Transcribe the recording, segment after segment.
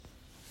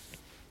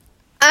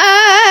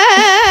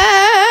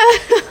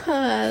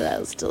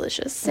was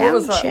delicious. What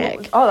was Sound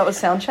that? check. That was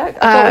sound check? I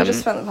thought we just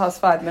spent the past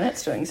 5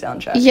 minutes doing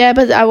sound check. Yeah,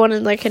 but I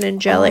wanted like an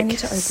angelic need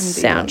to open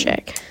sound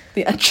check.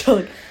 The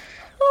angelic.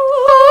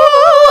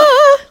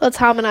 Let's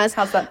harmonize.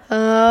 How's that?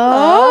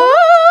 Oh.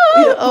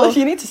 Well,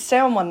 you need to stay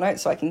on one note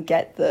so I can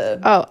get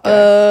the... Oh.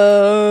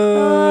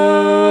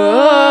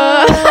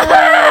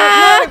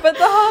 No, but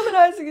the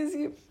harmonizing is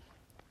you...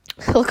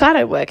 Look, I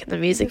don't work in the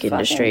music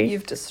industry.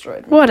 You've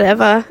destroyed me.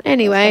 Whatever.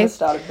 Anyway.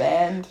 Start a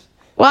band.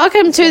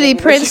 Welcome to the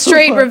Prince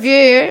Street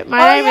Review.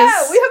 My name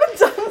is... we haven't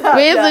done that.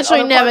 We have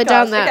literally never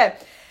done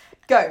that.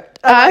 Okay, go.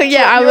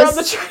 I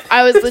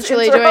was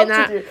literally doing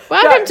that.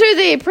 Welcome to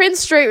the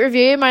Prince Street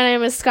Review. My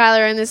name is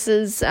Skylar, and this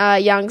is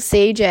young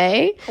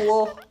CJ.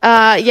 Hello.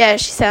 Yeah,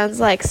 she sounds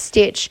like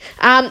Stitch.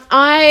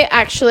 I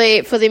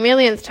actually, for the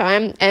millionth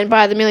time, and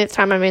by the millionth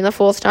time I mean the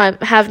fourth time,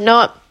 have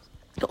not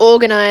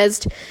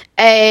organised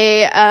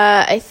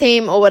a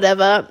theme or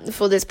whatever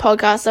for this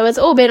podcast, so it's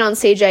all been on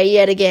CJ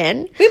yet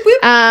again. Whip, whip.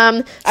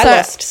 I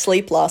lost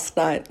sleep last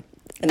night.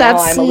 And now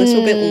I'm a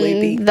little bit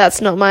loopy. That's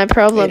not my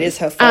problem. It is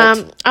her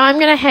fault. I'm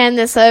going to hand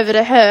this over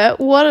to her.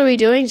 What are we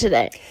doing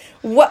today?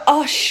 What?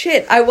 Oh,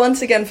 shit. I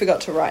once again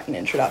forgot to write an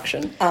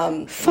introduction.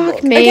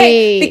 Fuck me.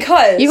 Okay,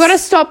 because... You got to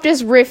stop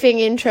just riffing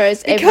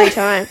intros every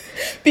time.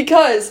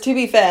 Because, to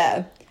be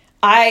fair,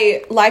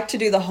 I like to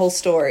do the whole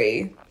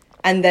story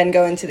and then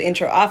go into the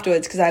intro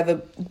afterwards because I have a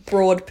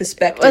broad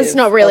perspective. Well, it's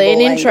not really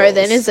an intro angles.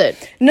 then, is it?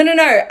 No,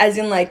 as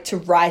in like to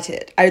write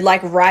it. I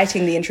like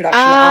writing the introduction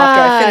after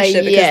I finish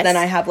it because then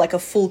I have like a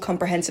full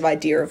comprehensive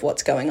idea of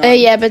what's going on.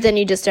 Yeah, but then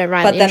you just don't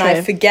write But an then intro.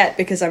 I forget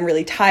because I'm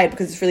really tired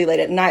because it's really late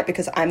at night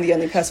because I'm the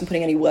only person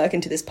putting any work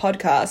into this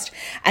podcast.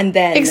 And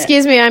then...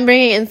 Excuse me, I'm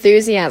bringing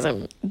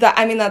enthusiasm.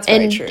 That's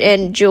very true.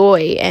 And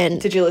joy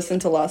and... Did you listen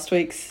to last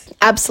week's...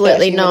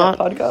 Absolutely not.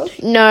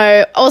 Podcast?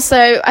 No.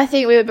 Also, I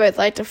think we would both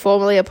like to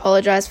formally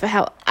apologise for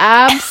how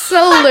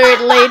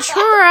absolutely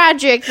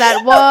tragic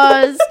that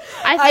was.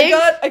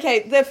 Okay,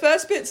 the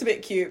first bit's a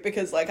bit cute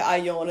because, like, I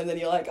yawn and then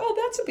you're like, oh,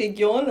 that's a big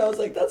yawn. And I was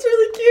like, that's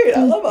really cute.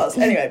 I love us.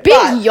 Anyway, big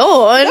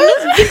yawn? Did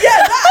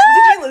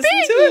you listen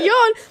to it? Big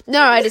yawn.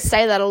 No, I just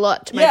say that a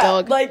lot to my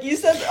dog. like you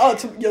said,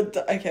 to your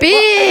dog. Okay.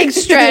 Big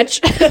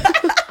stretch.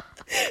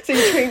 So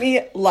you treat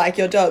me like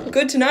your dog.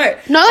 Good to know.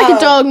 Not like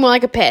a dog, more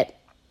like a pet.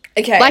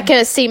 Okay. Like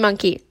a sea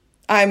monkey.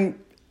 Do you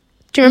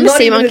remember not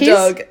sea even monkeys? a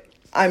dog.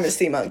 I'm a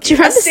sea monkey. Do you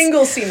remember a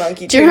single sea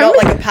monkey too, not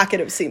like a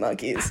packet of sea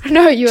monkeys.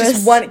 No, you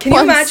just one. Can you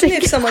imagine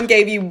if someone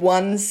gave you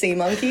one sea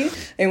monkey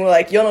and were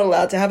like, "You're not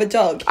allowed to have a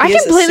dog"? I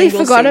completely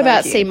forgot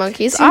about sea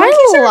monkeys. I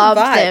love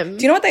them.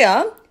 Do you know what they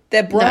are?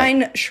 They're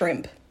brine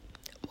shrimp.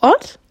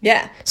 What?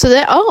 Yeah. So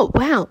they're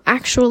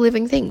actual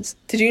living things.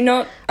 Did you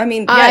not? I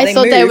mean, I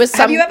thought there was some...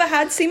 Have you ever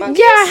had sea monkeys?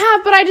 Yeah, I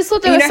have, but I just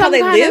thought there was some kind of...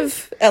 You know how they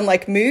live and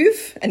like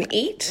move and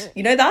eat?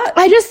 You know that?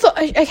 I just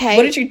thought, okay.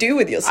 What did you do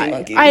with your sea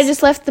monkeys? I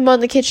just left them on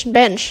the kitchen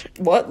bench.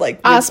 What?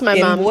 Like asked my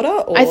mum. Water?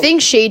 Or? I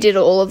think she did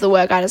all of the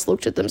work. I just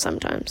looked at them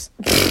sometimes.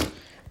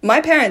 My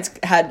parents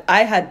had.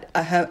 I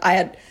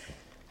had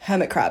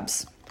hermit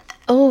crabs.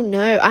 Oh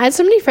no! I had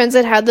so many friends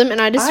that had them, and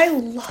I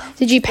love.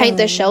 Did you paint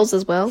their shells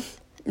as well?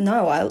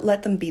 No, I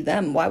let them be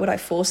them. Why would I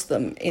force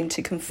them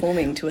into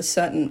conforming to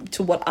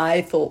what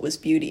I thought was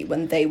beauty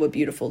when they were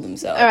beautiful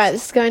themselves? All right,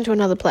 this is going to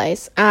another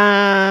place. What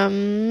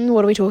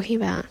are we talking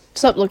about?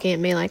 Stop looking at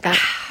me like that.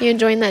 You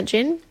enjoying that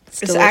gin?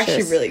 It's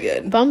actually really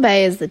good.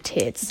 Bombay is the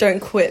tits. Don't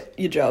quit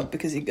your job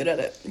because you're good at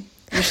it.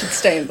 You should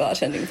stay in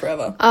bartending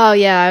forever. Oh,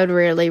 yeah, I would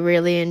really,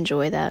 really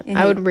enjoy that. Mm-hmm.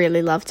 I would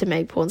really love to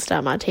make porn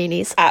star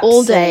martinis Absolutely.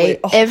 all day,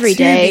 every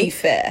day. To be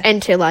fair.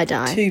 Until I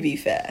die. To be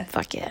fair.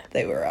 Fuck yeah.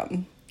 They were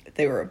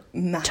a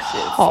massive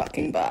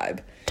fucking vibe.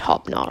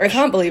 Top notch. I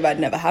can't believe I'd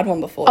never had one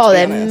before. Oh,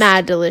 they're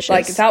mad delicious.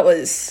 Like, that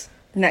was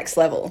next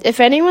level.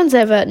 If anyone's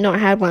ever not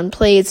had one,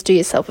 please do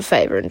yourself a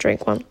favour and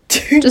drink one.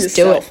 Just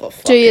do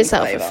it. Do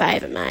yourself a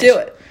favour, mate. Do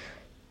it.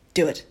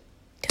 Do it.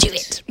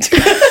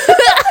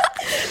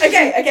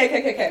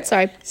 Okay.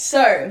 Sorry.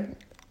 So,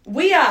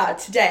 we are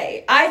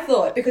today, I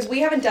thought, because we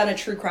haven't done a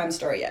true crime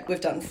story yet.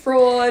 We've done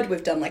fraud,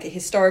 we've done like a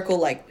historical,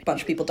 like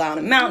bunch of people down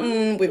a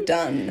mountain, we've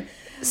done...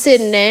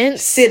 Sid and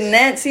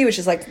Nancy, which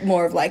is like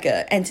more of like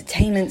a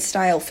entertainment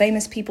style,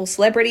 famous people,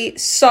 celebrity.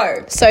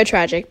 So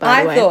tragic,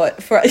 by the way. I thought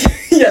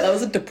that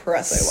was a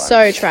depressing one.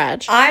 So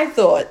tragic. I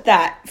thought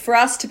that for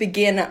us to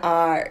begin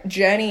our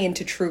journey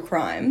into true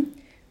crime,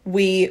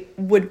 we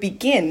would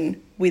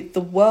begin with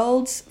the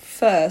world's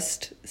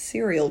first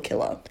serial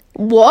killer.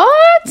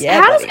 What?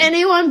 Yeah, How buddy. does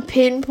anyone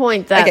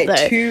pinpoint that, okay,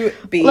 though? to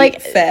be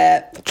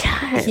fair,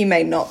 he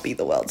may not be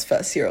the world's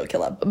first serial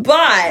killer,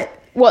 but...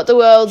 What, the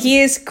world's He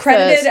is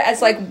credited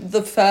as, like,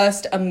 the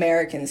first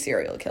American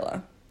serial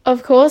killer.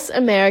 Of course,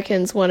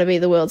 Americans want to be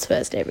the world's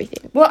first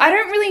everything. Well, I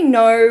don't really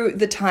know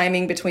the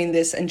timing between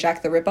this and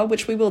Jack the Ripper,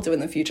 which we will do in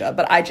the future,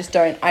 but I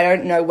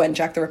don't know when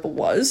Jack the Ripper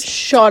was.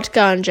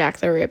 Shotgun Jack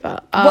the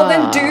Ripper. Well,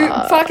 then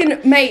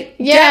get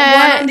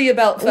one under your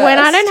belt first. When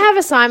I don't have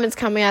assignments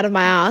coming out of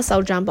my ass,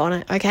 I'll jump on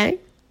it, okay?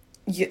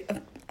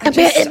 I'm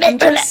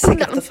just sick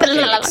of the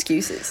fucking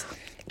excuses.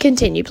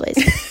 Continue, please.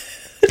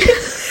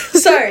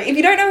 So, if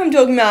you don't know who I'm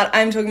talking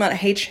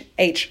about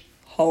H.H.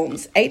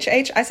 Holmes.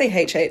 H-H? I say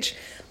H-H.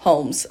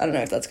 Holmes. I don't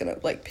know if that's going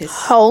to, like, piss...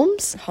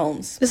 Holmes?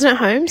 Holmes. Isn't it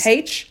Holmes?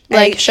 H.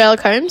 Like Sherlock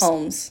Holmes?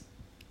 Holmes.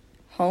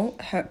 How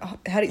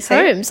do you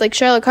say Holmes, like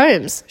Sherlock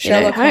Holmes.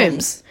 Sherlock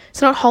Holmes.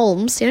 It's not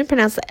Holmes. You don't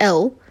pronounce the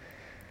L.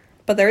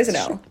 But there is an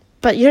L.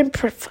 But you don't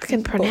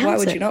fucking pronounce it. But why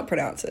would you not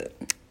pronounce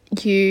it?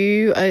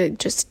 You are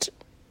just...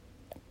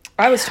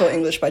 I was taught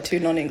English by 2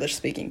 non-English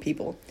speaking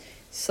people.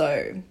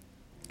 So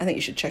I think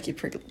you should check your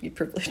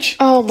privilege.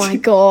 Oh, my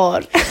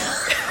God.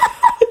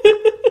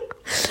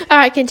 All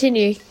right,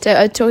 continue.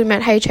 Talking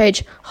about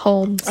H.H.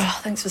 Holmes. Oh,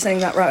 thanks for saying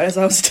that right as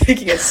I was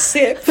taking a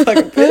sip.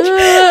 Fucking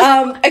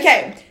bitch.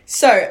 Okay,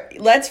 so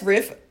let's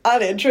riff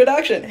an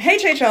introduction.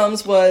 H.H.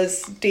 Holmes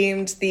was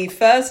deemed the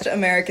first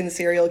American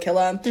serial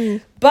killer,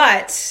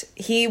 but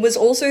he was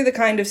also the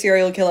kind of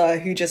serial killer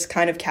who just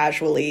kind of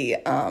casually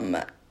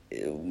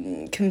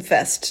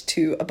confessed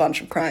to a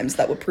bunch of crimes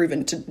that were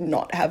proven to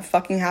not have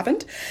fucking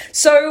happened.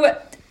 So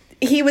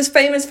he was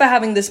famous for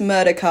having this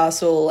murder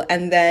castle,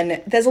 and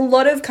then there's a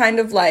lot of kind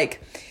of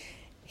like,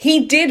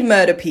 he did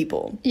murder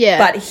people,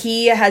 but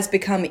he has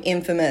become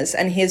infamous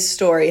and his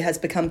story has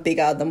become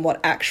bigger than what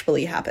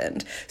actually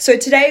happened. So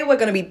today we're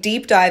going to be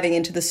deep diving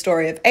into the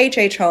story of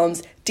H.H.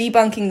 Holmes,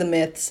 debunking the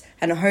myths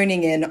and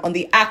honing in on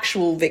the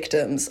actual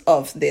victims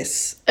of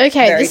this very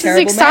this is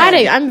terrible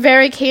exciting. man. I'm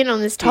very keen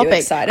on this topic. Are you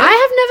excited? I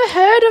have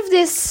never heard of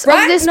this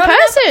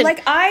person.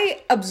 Like,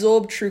 I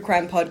absorb true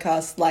crime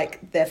podcasts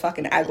like they're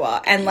fucking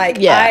agua, and like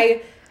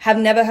I have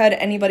never heard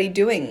anybody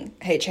doing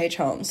H.H.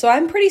 Holmes. So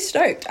I'm pretty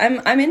stoked.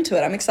 I'm into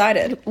it. I'm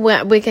excited.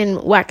 We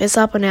can whack this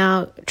up on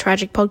our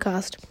tragic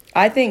podcast.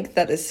 I think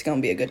that this is going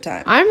to be a good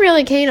time. I'm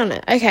really keen on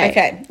it.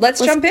 Okay,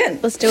 let's jump in.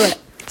 Let's do it.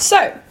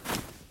 So,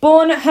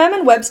 born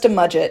Herman Webster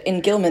Mudgett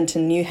in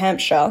Gilmanton, New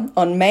Hampshire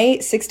on May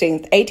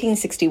 16th,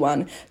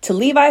 1861, to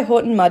Levi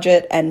Horton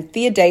Mudgett and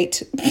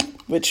Theodate,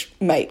 which,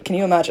 mate, can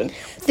you imagine?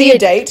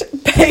 Theodate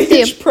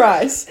Page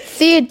Price.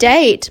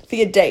 Theodate.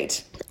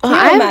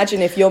 Can you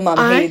imagine if your mum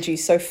hated you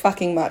so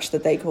fucking much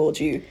that they called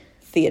you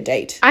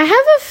Theodate? I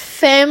have a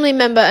family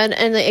member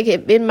and like,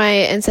 in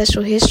my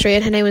ancestral history,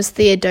 and her name was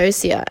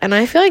Theodosia, and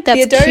I feel like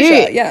that's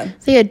cute. Yeah.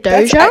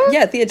 Theodosia?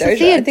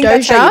 Theodosia. I think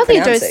that's how you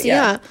pronounce it,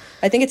 yeah.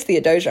 I think it's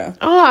Theodosia.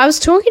 Oh, I was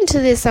talking to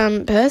this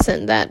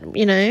person that,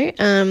 you know,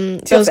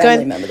 it's your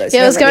family member, though.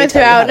 Yeah, I was going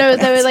through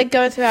they were like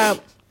going through our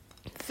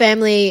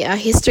family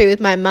history with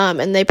my mum,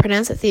 and they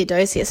pronounce it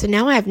Theodosia. So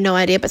now I have no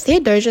idea, but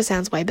Theodosia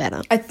sounds way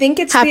better. I think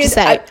it's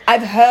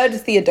I've heard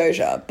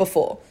Theodosia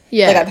before.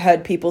 Yeah, like I've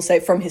heard people say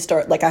from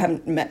historic. Like I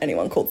haven't met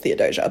anyone called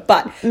Theodosia,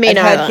 but I've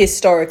heard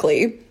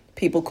historically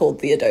people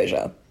called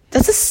Theodosia.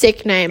 That's a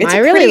sick name. I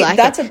really like it.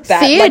 That's a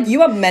bad. Like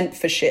you are meant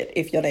for shit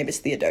if your name is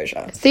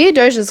Theodosia.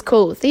 Theodosia's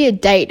cool.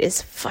 Theodate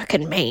is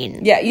fucking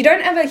mean. Yeah, you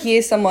don't ever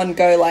hear someone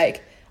go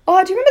like,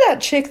 "Oh, do you remember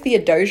that chick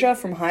Theodosia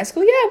from high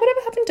school? Yeah,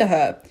 whatever happened to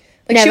her?"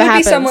 Like she would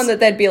be someone that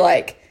they'd be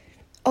like,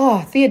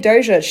 "Oh,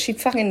 Theodosia, she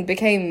fucking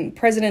became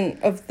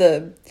president of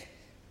the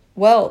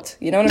world."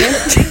 You know what I mean?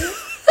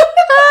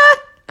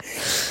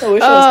 I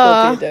wish I was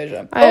called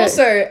Theodosia.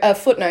 Also, a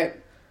footnote.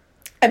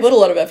 I put a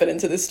lot of effort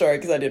into this story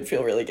because I did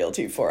feel really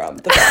guilty for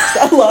the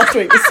fact that last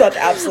week was such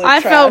absolute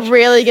trash. I felt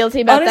really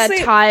guilty about that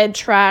tired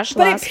trash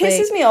last week. But it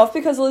pisses me off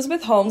because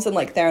Elizabeth Holmes and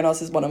like Theranos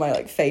is one of my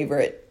like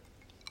favorite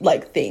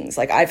like things.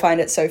 Like I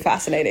find it so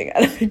fascinating,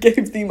 and I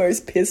gave the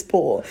most piss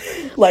poor.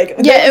 Like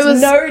there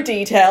was no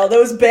detail. There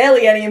was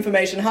barely any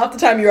information. Half the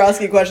time you were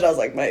asking a question, I was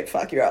like, mate,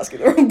 fuck, you're asking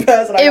the wrong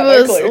person. I got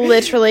no clue. It was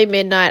literally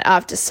midnight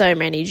after so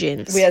many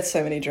gins. We had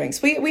so many drinks.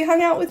 We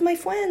hung out with my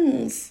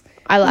friends.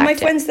 I liked my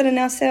friends that are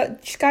now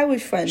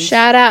Skyward friends.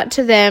 Shout out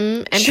to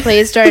them, and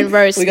please don't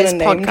roast this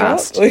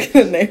podcast. We're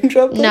gonna name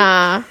drop them?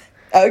 Nah.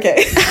 Okay.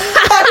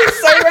 I'm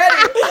so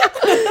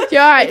ready.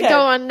 You're alright, go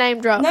on,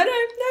 name drop. No,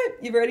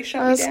 you've already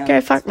shut me down. Let's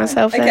go fuck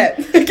myself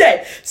then.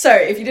 Okay. So,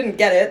 if you didn't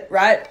get it,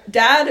 right?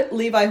 Dad,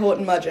 Levi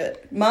Horton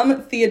Mudgett.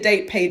 Mum,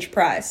 Theodate Page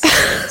Price.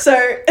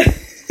 So...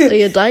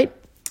 Theodate?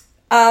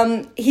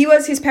 He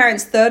was his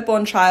parents'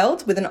 third-born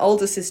child with an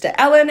older sister,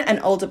 Ellen, an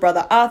older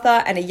brother,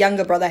 Arthur, and a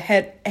younger brother,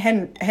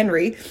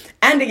 Henry,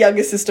 and a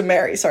younger sister,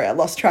 Mary. Sorry, I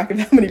lost track of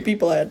how many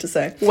people I had to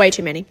say. Way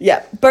too many.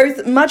 Yeah.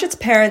 Both Mudgett's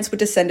parents were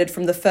descended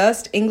from the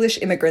first English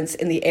immigrants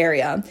in the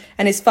area,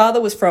 and his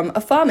father was from a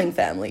farming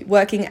family,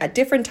 working at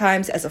different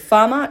times as a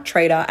farmer,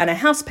 trader, and a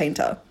house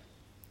painter.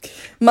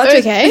 Mudgett,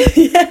 okay.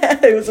 Yeah,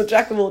 he was a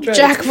jack of all trades.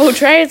 Jack of all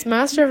trades,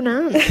 master of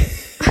none.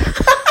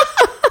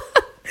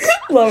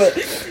 Love it.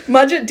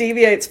 Mudgett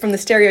deviates from the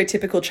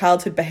stereotypical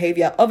childhood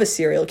behaviour of a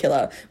serial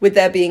killer, with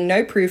there being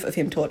no proof of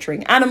him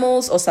torturing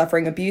animals or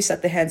suffering abuse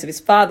at the hands of his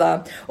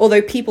father,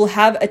 although people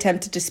have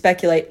attempted to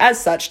speculate as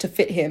such to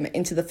fit him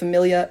into the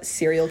familiar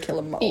serial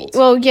killer mold.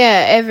 Well,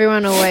 yeah,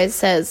 everyone always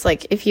says,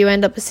 like, if you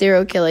end up a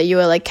serial killer, you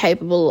are, like,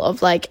 capable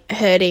of, like,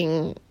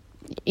 hurting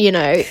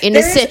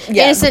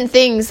innocent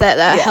things that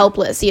are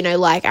helpless,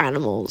 like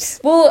animals.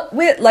 Well,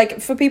 we're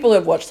like, for people who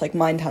have watched like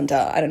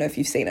Mindhunter, I don't know if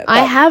you've seen it. I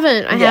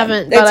haven't.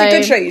 It's a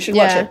good show. You should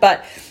watch it.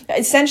 But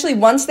essentially,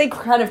 once they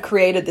kind of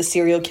created the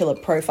serial killer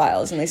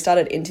profiles and they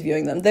started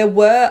interviewing them, there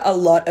were a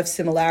lot of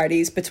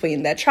similarities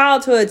between their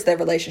childhoods, their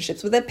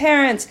relationships with their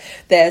parents,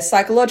 their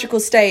psychological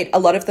state. A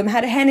lot of them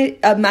had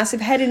a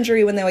massive head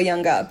injury when they were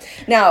younger.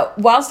 Now,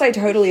 whilst I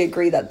totally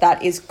agree that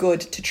that is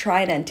good to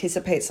try and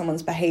anticipate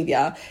someone's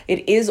behavior,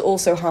 it is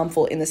also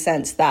harmful in the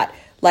sense that,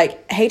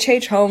 like,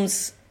 H.H.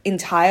 Holmes'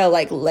 entire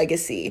like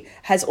legacy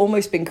has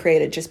almost been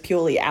created just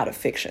purely out of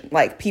fiction,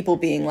 like people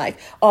being like,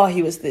 oh,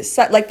 he was this,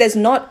 like there's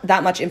not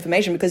that much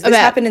information because this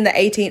happened in the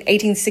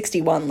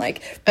 1861,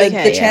 like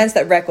the chance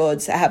that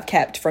records have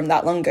kept from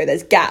that long ago,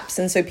 there's gaps,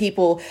 and so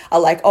people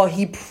are like, oh,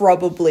 he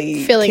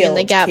probably filling killed in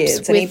the gaps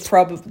kids, and he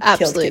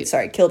probably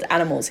killed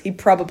animals, he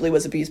probably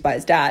was abused by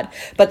his dad,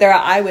 but there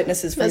are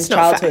eyewitnesses from his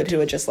childhood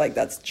who are just like,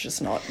 that's just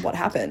not what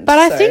happened. But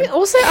I think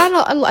also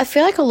I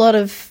feel like a lot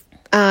of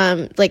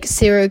like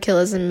serial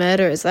killers and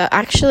murderers are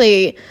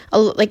actually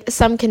like,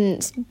 some can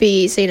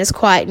be seen as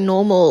quite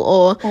normal,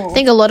 or I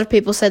think a lot of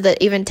people said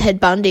that even Ted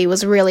Bundy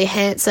was really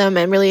handsome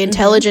and really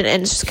intelligent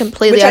and just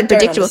completely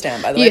unpredictable. Which I don't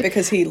understand, by the way,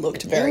 because he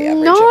looked very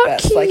average not at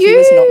best. Cute. Like, he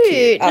was not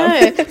cute.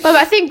 No, but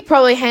I think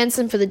probably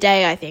handsome for the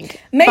day, I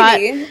think.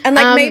 Maybe. And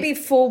like, maybe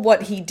for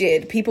what he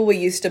did, people were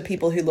used to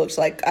people who looked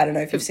like, I don't know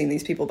if you've seen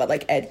these people, but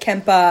like Ed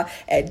Kemper,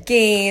 Ed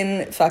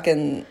Gein,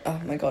 fucking,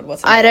 oh my God,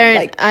 what's I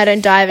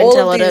don't dive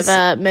into a lot of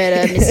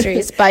murder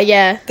mysteries, but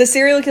yeah, the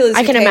serial killers I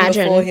who can came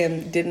imagine before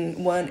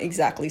him weren't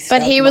exactly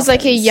but he was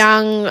muffins. like a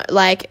young,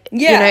 like,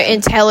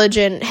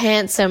 intelligent,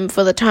 handsome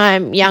for the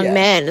time young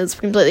man. It's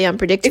completely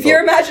unpredictable. If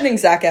you're imagining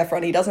Zac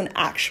Efron, he doesn't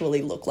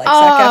actually look like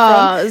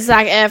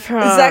Zac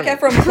Efron. Zac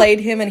Efron played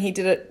him and he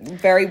did it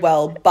very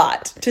well,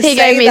 but he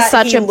gave me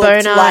such a boner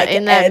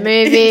in that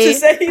movie. To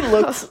say he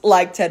looked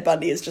like Ted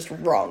Bundy is just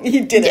wrong.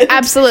 He didn't.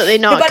 Absolutely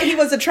not. But he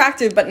was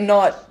attractive, but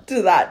not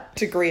to that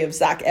degree of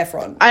Zac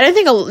Efron. I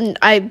think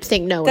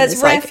no one There's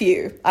is rare like,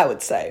 few, I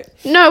would say.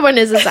 No one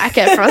is a Zac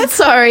Efron.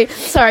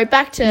 Sorry.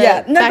 Back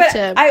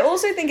to I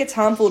also think it's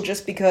harmful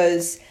just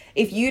because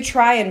if you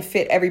try and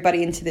fit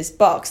everybody into this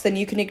box, then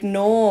you can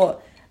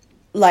ignore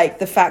like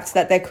the fact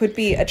that there could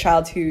be a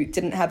child who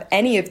didn't have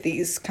any of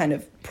these kind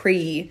of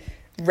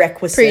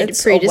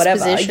prerequisites or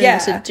whatever.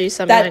 To do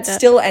something that like that.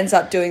 Still ends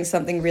up doing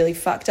something really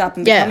fucked up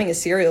and becoming a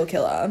serial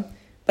killer.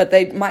 But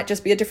they might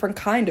just be a different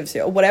kind of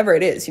serial, whatever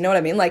it is. You know what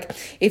I mean? Like,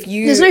 if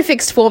you... There's no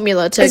fixed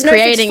formula to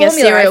creating a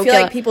serial killer. I feel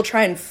like people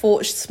try and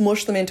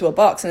smush them into a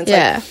box, and it's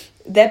like,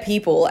 they're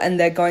people and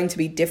they're going to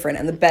be different,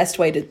 and the best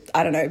way to,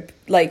 I don't know,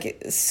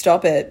 like,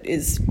 stop it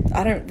is,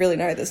 I don't really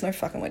know. There's no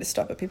fucking way to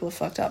stop it. People are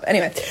fucked up.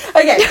 Anyway,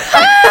 okay.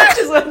 I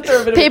just went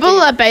through a bit people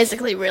are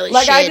basically really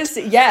like, shit.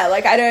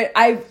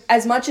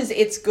 As much as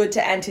it's good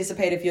to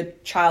anticipate if your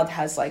child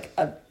has, like,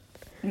 a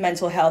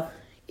mental health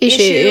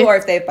issue, or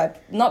if they've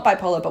not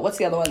bipolar, but what's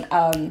the other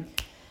one?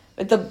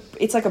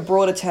 It's like a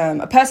broader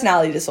term, a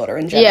personality disorder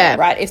in general,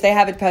 right? If they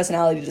have a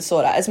personality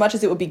disorder, as much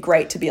as it would be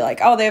great to be like,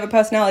 oh, they have a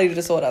personality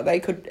disorder, they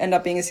could end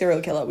up being a serial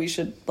killer, we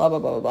should blah blah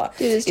blah blah blah.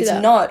 It's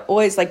not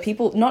always like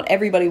not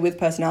everybody with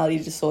personality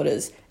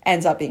disorders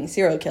ends up being a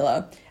serial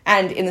killer,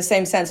 and in the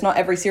same sense, not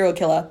every serial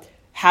killer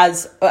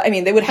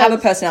they would have a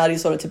personality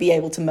disorder to be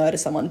able to murder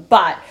someone,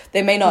 but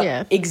they may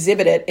not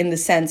exhibit it in the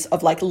sense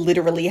of like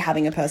literally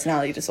having a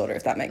personality disorder,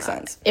 if that makes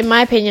sense. In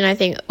my opinion, I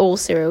think all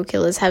serial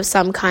killers have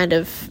some kind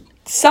of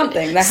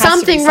something. There has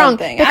to be wrong.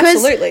 Something. Because,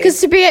 absolutely. Because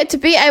to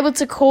be able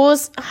to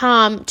cause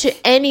harm to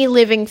any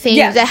living thing,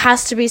 there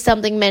has to be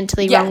something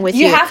mentally wrong with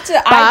you. You have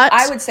to.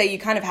 I would say you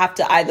kind of have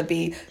to either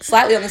be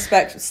slightly on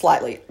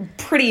the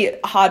pretty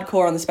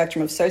hardcore on the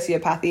spectrum of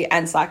sociopathy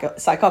and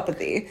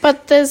psychopathy.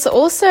 But there's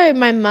also,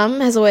 my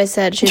mum has always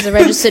said she's a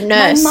registered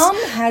nurse. My mum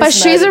has, but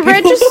she's a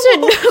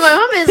registered. My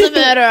mum is a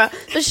murderer,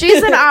 but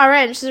she's an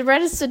RN. She's a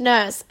registered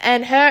nurse,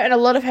 and her and a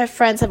lot of her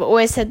friends have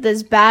always said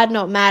there's bad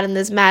not mad and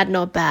there's mad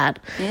not bad.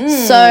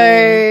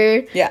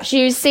 So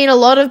she's seen a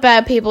lot of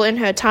bad people in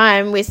her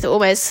time with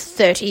almost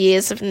 30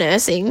 years of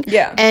nursing.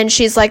 Yeah. And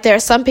she's like, there are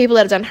some people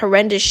that have done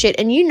horrendous shit,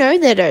 and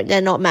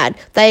they're not mad.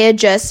 They are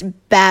just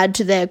bad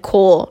to their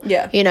core.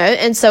 Yeah. You know?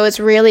 And so it's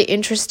really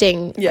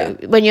interesting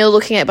when you're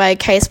looking at by a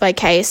case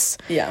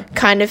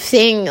kind of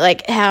thing,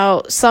 like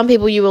how some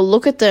people, you will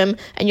look at them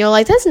and you're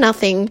like, there's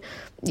nothing,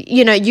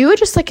 you are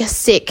just like a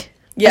sick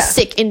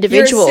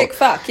individual. You're a sick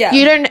fuck,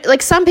 You don't,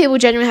 like, some people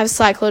genuinely have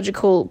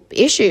psychological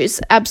issues,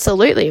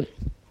 absolutely,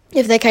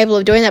 if they're capable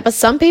of doing that, but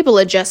some people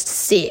are just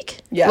sick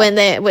when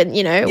they're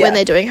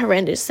doing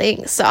horrendous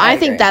things. So I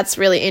think that's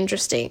really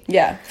interesting.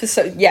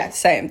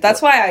 Same.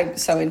 That's why I'm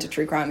so into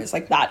true crime, is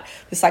like that,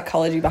 the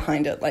psychology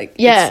behind it, like,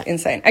 it's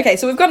insane. Okay,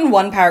 so we've gotten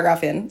one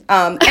paragraph in.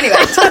 Anyway.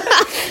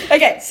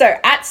 Okay, so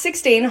at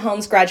 16,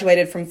 Holmes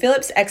graduated from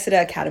Phillips Exeter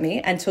Academy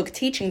and took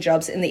teaching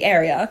jobs in the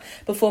area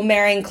before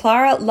marrying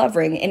Clara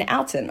Lovering in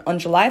Alton on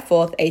July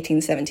 4th,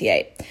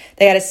 1878.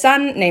 They had a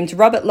son named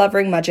Robert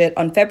Lovering Mudgett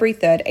on February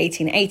 3rd,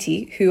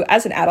 1880, who who,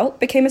 as an adult,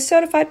 became a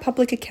certified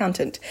public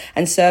accountant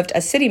and served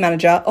as city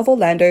manager of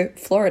Orlando,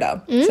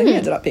 Florida. So he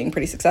ended up being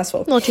pretty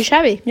successful. Not too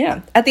shabby.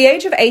 Yeah. At the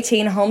age of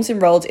 18, Holmes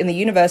enrolled in the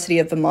University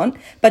of Vermont,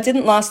 but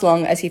didn't last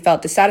long as he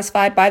felt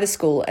dissatisfied by the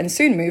school and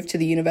soon moved to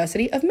the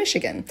University of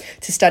Michigan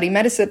to study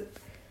medicine.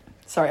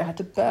 Sorry, I had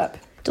to burp.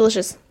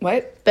 Delicious.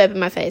 Wait. Burp in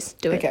my face.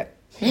 Do it. Okay.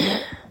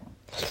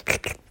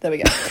 There we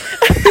go.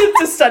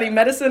 To study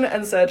medicine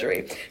and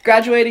surgery,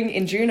 graduating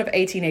in June of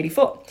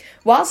 1884.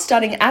 While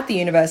studying at the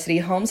university,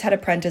 Holmes had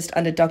apprenticed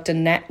under Dr.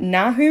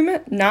 Nahum,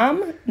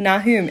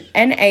 Nahum,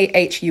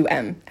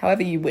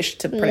 however you wish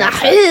to pronounce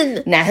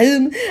it.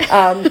 Nahum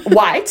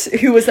White,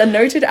 who was a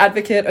noted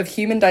advocate of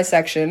human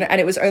dissection, and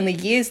it was only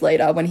years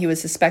later, when he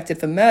was suspected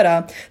for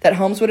murder, that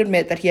Holmes would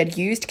admit that he had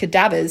used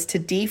cadavers to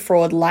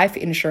defraud life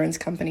insurance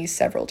companies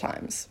several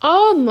times.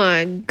 Oh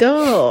my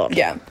God.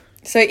 Yeah.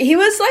 So he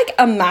was like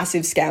a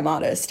massive scam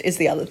artist is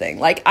the other thing.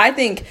 Like, I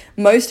think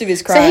most of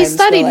his crimes. So he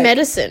studied like,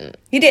 medicine.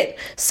 He did.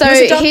 So he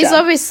was a doctor. he's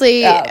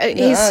obviously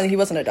he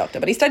wasn't a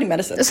doctor, but he studied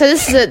medicine. So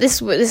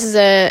this is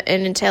an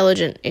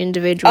intelligent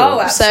individual.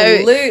 Oh,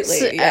 absolutely.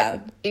 So,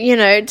 yeah. You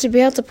know, to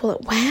be able to pull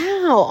it.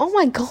 Wow. Oh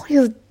my God,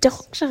 you're a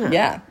doctor.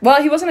 Yeah.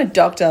 Well, he wasn't a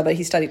doctor, but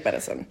he studied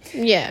medicine.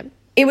 Yeah.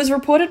 It was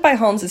reported by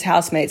Holmes's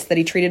housemates that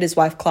he treated his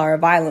wife Clara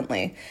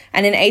violently,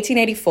 and in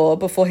 1884,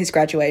 before his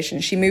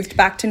graduation, she moved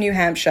back to New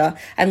Hampshire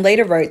and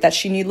later wrote that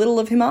she knew little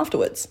of him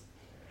afterwards.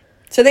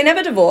 So they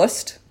never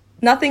divorced.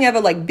 Nothing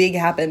ever, like, big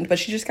happened, but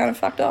she just kind of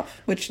fucked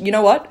off, which, you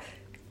know what?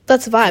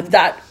 That's a vibe.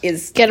 That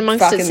is Get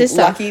amongst fucking its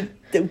sister. Lucky,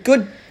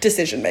 good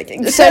decision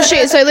making. So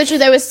literally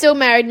they were still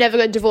married, never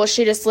got divorced,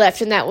 she just left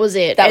and that was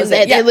it. That was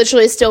it, yeah. They're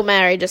literally still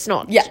married, just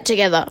not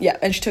together. Yeah,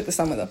 and she took the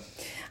son with her.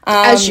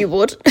 As you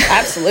would.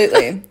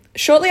 Absolutely.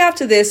 Shortly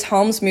after this,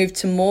 Holmes moved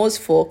to Moores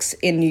Forks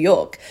in New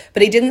York,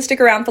 but he didn't stick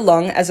around for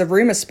long as a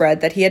rumour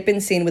spread that he had been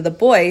seen with a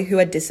boy who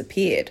had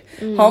disappeared.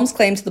 Holmes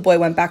claimed the boy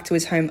went back to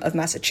his home of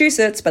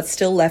Massachusetts, but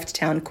still left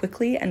town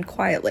quickly and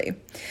quietly.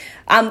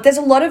 There's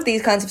a lot of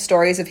these kinds of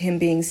stories of him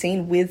being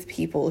seen with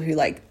people who,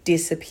 like,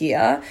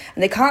 disappear,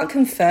 and they can't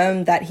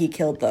confirm that he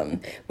killed them,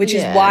 which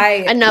is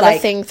why... Another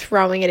thing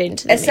throwing it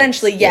into the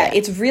essentially, mix.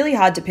 It's really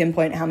hard to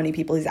pinpoint how many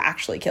people he's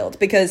actually killed,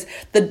 because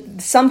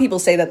some people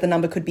say that the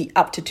number could be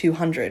up to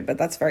 200, but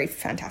that's very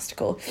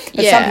fantastical.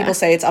 But some people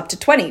say it's up to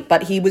 20,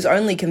 but he was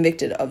only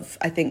convicted of,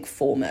 I think,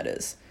 4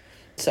 murders.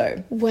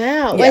 So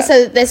wow. Yeah. Wait,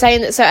 so they're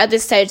saying that. So at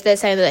this stage, they're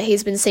saying that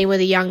he's been seen with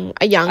a young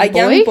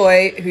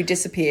boy who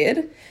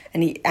disappeared,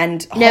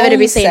 and never to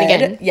be seen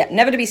again. Yeah,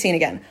 never to be seen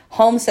again.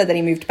 Holmes said that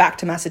he moved back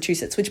to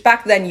Massachusetts, which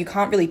back then you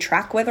can't really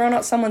track whether or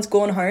not someone's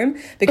gone home,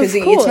 because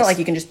it's not like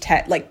you can just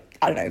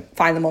I don't know,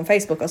 find them on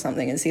Facebook or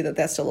something and see that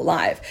they're still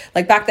alive.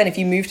 Like, back then, if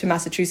you moved to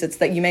Massachusetts,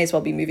 that you may as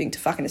well be moving to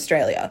fucking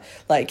Australia.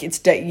 Like,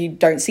 you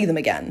don't see them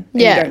again.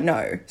 And you don't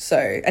know. So,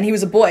 and he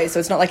was a boy, so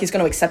it's not like he's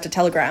going to accept a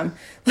telegram.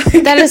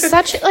 That is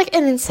such, like,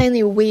 an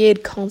insanely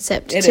weird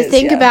concept to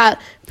think about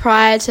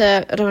prior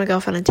to, I don't want to go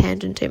off on a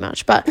tangent too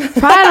much, but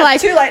prior to,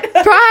 like, too late.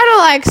 prior to,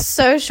 like,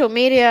 social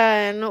media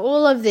and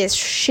all of this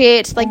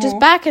shit, like, just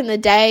back in the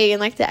day in,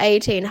 like, the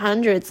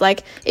 1800s,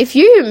 like, if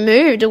you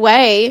moved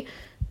away,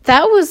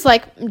 that was,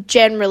 like,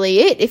 generally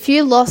it. If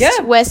you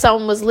lost where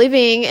someone was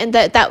living, and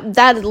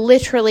that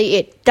literally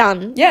it,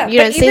 done. Yeah. You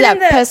don't see that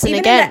person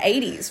again.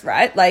 Even in the 80s,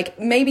 right? Like,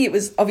 maybe it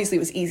was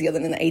easier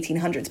than in the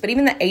 1800s, but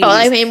even the 80s. Oh,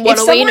 I mean, what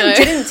do we know?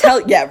 Didn't tell,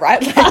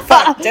 right? Like,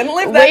 fuck, didn't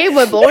live there. We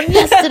were born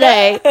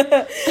yesterday.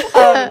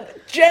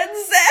 Gen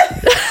Z.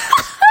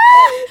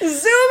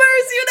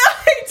 Zoomers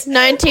unite.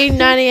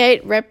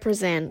 1998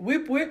 represent.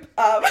 Whip, whip.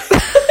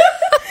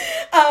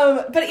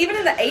 But even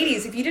in the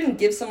 80s, if you didn't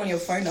give someone your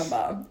phone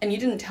number and you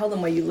didn't tell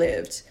them where you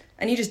lived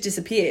and you just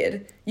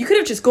disappeared, you could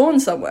have just gone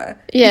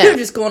somewhere. Yeah. You could have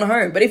just gone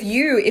home. But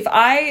if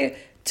I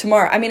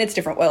tomorrow, I mean, it's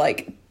different. We're,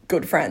 like,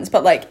 good friends.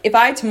 But, like, if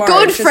I tomorrow...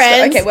 Good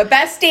friends? Okay, we're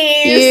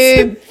besties.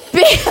 You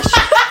bitch.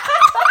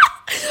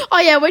 Oh,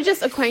 yeah, we're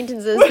just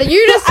acquaintances.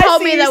 You just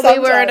told me that we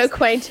were an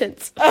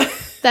acquaintance.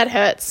 That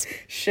hurts.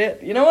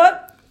 Shit. You know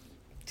what?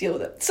 Deal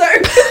with it. So,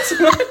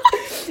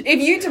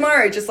 if you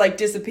tomorrow just, like,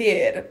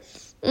 disappeared...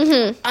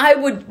 Mm-hmm. I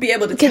would be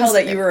able to tell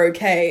that you were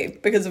okay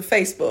because of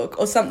Facebook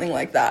or something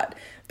like that.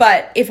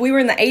 But if we were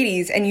in the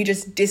 80s and you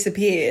just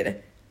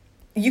disappeared,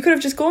 you could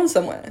have just gone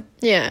somewhere.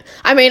 Yeah.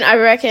 I mean, I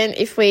reckon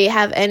if we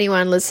have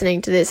anyone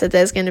listening to this, that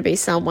there's going to be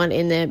someone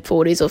in their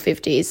 40s or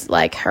 50s,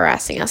 like,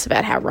 harassing us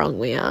about how wrong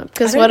we are.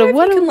 Because what you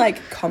can,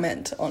 like,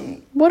 comment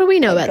on... What do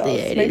we know about the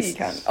 80s? Maybe you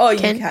can. Oh, you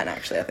can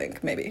actually, I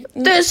think, maybe.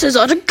 This is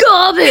utter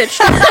garbage!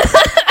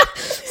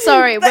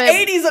 Sorry. The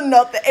 80s are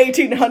not the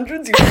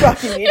 1800s, you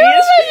fucking idiot.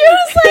 You're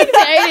saying the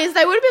 80s.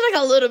 They would have been,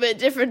 like, a little bit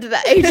different to the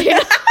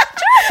 1800s.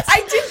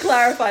 I did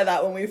clarify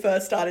that when we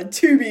first started,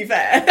 to be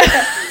fair.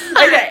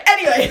 Okay,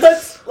 anyway,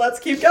 let's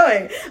keep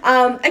going.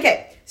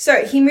 Okay,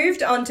 so he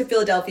moved on to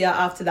Philadelphia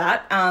after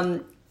that.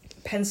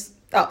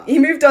 he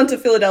moved on to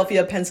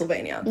Philadelphia,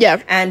 Pennsylvania.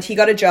 Yeah. And he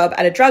got a job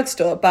at a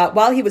drugstore, but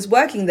while he was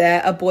working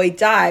there, a boy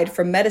died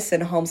from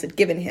medicine Holmes had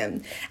given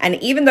him. And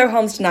even though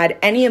Holmes denied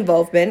any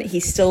involvement, he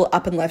still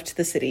up and left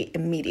the city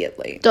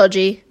immediately.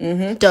 Dodgy.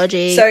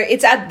 Dodgy. So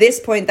it's at this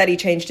point that he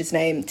changed his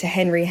name to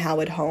Henry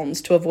Howard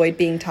Holmes to avoid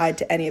being tied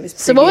to any of his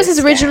previous So what was his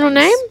original scams.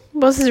 name?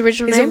 What was his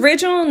original name? His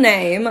original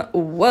name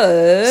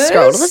was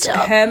Scroll to the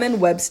top. Herman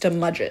Webster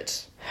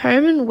Mudgett.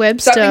 Herman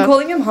Webster. So I've been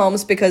calling him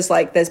Holmes because,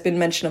 like, there's been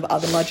mention of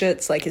other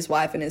Mudgetts, like his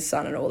wife and his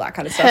son and all that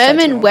kind of stuff.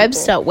 Herman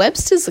Webster.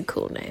 Webster's a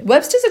cool name.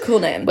 Webster's a cool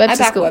name.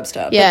 Webster's I back cool.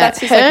 Webster. Yeah, but that's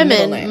his, like,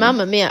 middle Herman. name.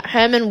 Mamma mia.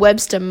 Herman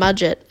Webster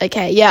Mudgett.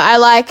 Okay, yeah, I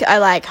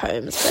like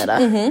Holmes better.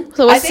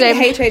 So I what's think his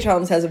name? H.H.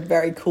 Holmes has a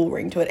very cool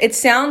ring to it. It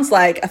sounds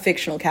like a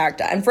fictional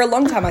character, and for a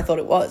long time I thought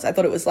it was. I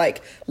thought it was,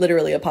 like,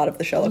 literally a part of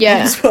the Sherlock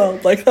Holmes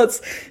world. Like,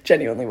 that's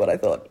genuinely what I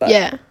thought. But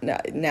Yeah.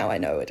 now I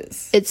know it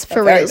is. It's for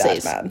a very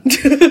realsies. bad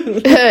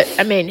man.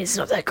 I mean, he's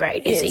not that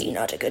great, is He's he?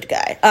 not a good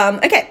guy.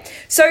 Okay,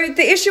 so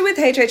the issue with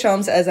H.H.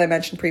 Holmes, as I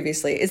mentioned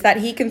previously, is that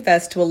he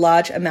confessed to a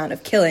large amount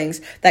of killings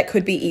that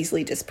could be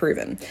easily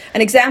disproven. An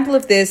example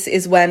of this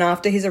is when,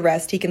 after his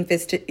arrest, he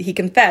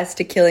confessed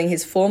to killing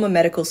his former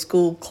medical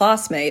school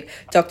classmate,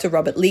 Dr.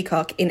 Robert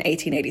Leacock, in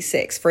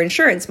 1886 for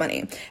insurance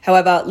money.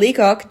 However,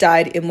 Leacock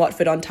died in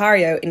Watford,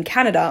 Ontario, in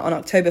Canada on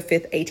October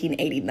 5th,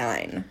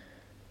 1889.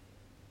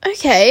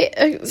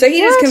 Okay. So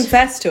he what? just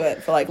confessed to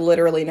it for, like,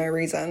 literally no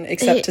reason,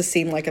 except to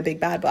seem like a big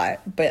bad boy.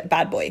 Big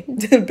bad boy.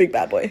 Big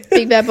bad boy.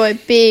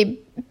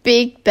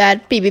 Big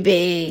bad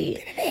BBB.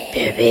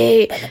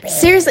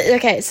 Seriously,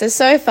 okay,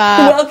 so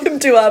far. Welcome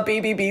to our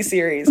BBB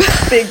series,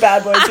 Big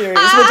Bad Boy series.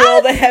 We'll do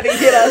all the heavy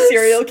hitter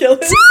serial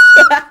killers.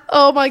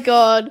 Oh my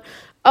god.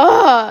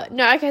 Oh,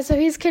 no, okay, so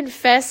he's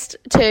confessed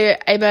to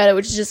a murder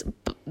which just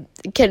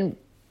can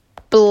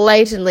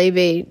blatantly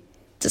be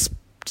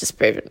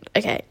disproven.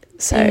 Okay,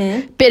 so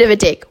bit of a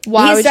dick.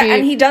 Why would you...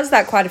 And he does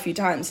that quite a few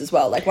times as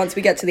well. Like, once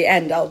we get to the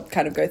end, I'll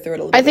kind of go through it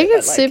a little bit. I think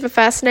it's super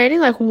fascinating.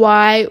 Like,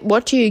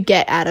 what do you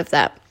get out of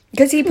that?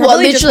 Because he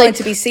probably just literally- wanted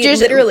to be seen.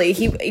 Literally,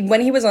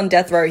 when he was on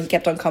death row, he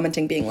kept on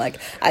commenting, being like,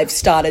 I've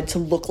started to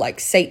look like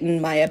Satan.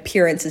 My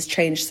appearance has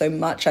changed so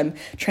much. I'm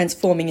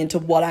transforming into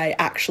what I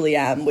actually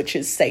am, which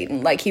is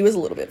Satan. Like, he was a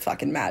little bit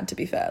fucking mad, to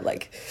be fair.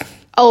 Like,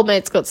 Old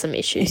mate's got some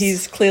issues.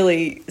 he's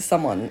clearly,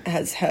 someone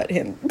has hurt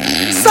him.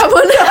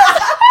 Someone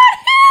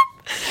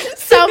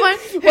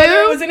Whether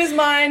it who was in his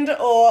mind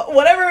or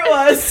whatever it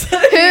was.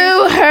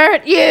 who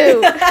hurt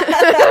you.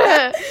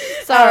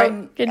 Sorry,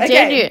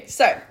 continue. Okay,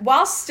 so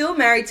while still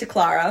married to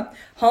Clara,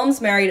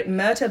 Holmes married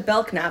Myrta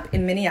Belknap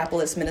in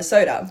Minneapolis,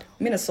 Minnesota.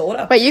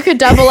 Wait, you could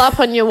double up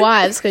on your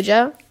wives, could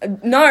you?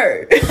 No,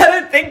 I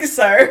don't think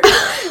so.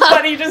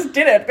 But he just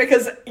did it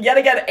because, yet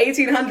again,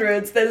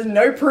 1800s, there's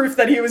no proof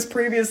that he was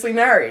previously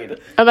married.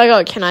 Oh my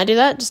god, can I do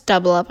that? Just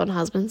double up on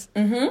husbands?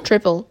 Mm-hmm.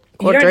 Triple.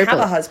 You don't Quadruple.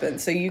 have a husband,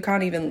 so you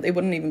can't even, it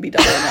wouldn't even be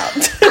doubling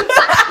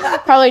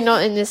up. Probably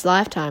not in this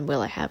lifetime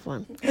will I have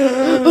one.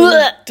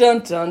 Dun,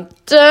 dun.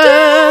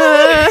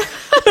 Duh.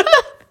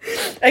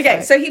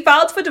 Okay, so he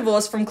filed for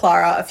divorce from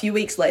Clara a few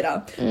weeks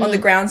later on the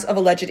grounds of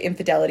alleged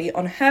infidelity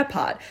on her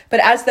part. But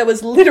as there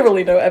was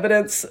literally no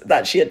evidence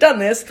that she had done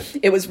this,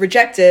 it was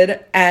rejected,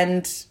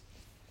 and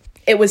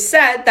it was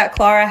said that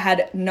Clara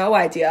had no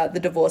idea the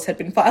divorce had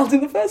been filed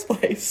in the first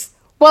place.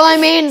 Well, I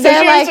mean, So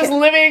they're she like was just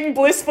living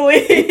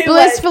blissfully.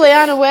 blissfully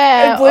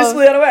unaware.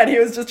 Blissfully unaware. He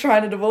was just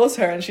trying to divorce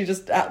her, and she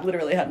just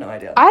literally had no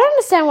idea. I don't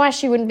understand why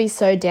she wouldn't be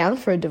so down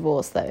for a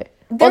divorce, though.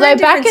 They're in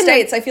different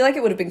states. I feel like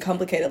it would have been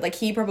complicated. Like,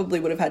 he probably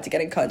would have had to get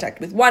in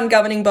contact with one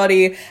governing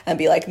body and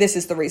be like, this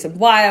is the reason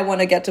why I want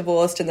to get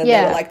divorced. And then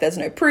they were like, there's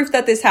no proof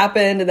that this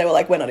happened. And they were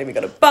like, we're not even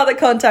going to bother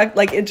contact.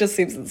 Like, it just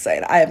seems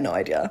insane. I have no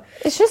idea.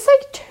 It's just,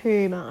 like,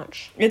 too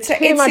much. It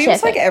much seems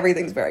effort. like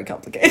everything's very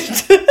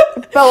complicated.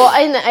 But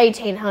well, in the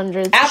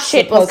 1800s,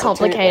 shit was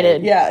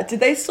complicated. Yeah.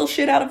 Did they still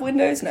shit out of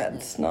windows? No,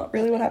 that's not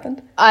really what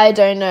happened. I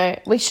don't know.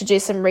 We should do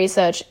some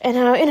research in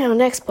our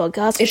next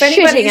podcast. If Shitting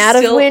anybody's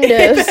out of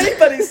windows. If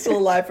anybody's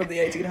still alive from the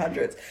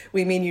 1800s,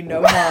 we mean you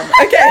no harm.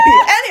 Okay,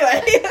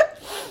 anyway.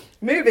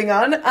 Moving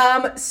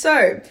on.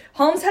 So,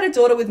 Holmes had a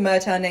daughter with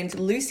Myrta named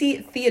Lucy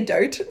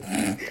Theodote.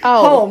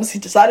 Oh. Holmes, he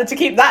decided to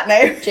keep that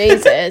name.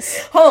 Jesus.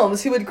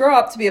 Holmes, who would grow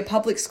up to be a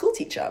public school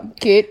teacher.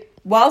 Cute.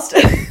 Whilst,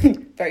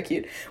 very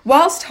cute.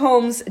 Whilst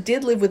Holmes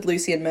did live with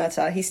Lucy and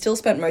Myrta, he still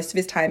spent most of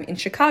his time in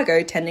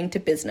Chicago tending to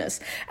business.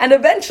 And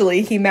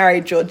eventually he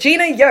married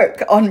Georgina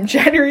Yoke on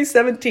January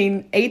 17,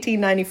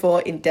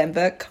 1894 in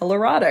Denver,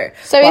 Colorado.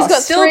 So he's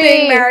got still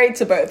being married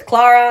to both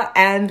Clara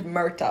and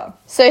Myrta.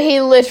 So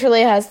he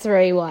literally has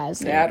 3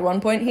 wives now. Yeah, at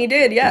one point he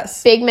did,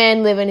 yes. Big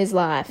man living his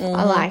life.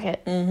 I like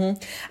it.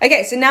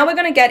 Okay, so now we're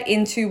going to get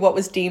into what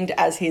was deemed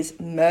as his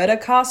murder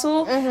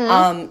castle.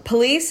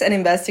 Police and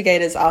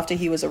investigators, after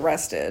he was arrested,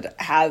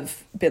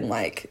 have been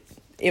like,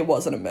 it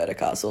wasn't a murder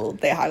castle.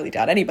 They highly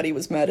doubt anybody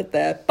was murdered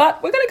there.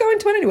 But we're going to go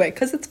into it anyway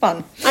because it's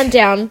fun. I'm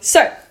down.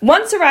 So,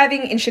 once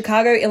arriving in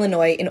Chicago,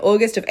 Illinois in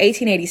August of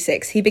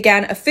 1886, he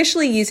began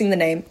officially using the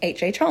name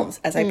H.H. Holmes,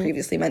 as I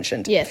previously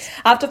mentioned. Yes.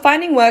 After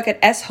finding work at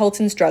S.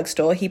 Holton's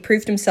drugstore, he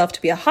proved himself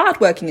to be a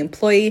hardworking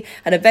employee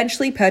and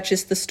eventually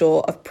purchased the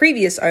store of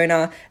previous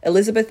owner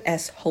Elizabeth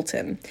S.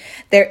 Holton.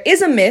 There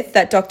is a myth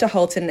that Dr.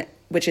 Holton,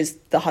 which is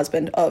the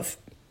husband of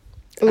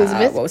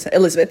Elizabeth? What was it?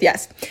 Elizabeth,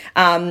 yes.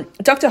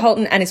 Dr.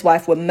 Holton and his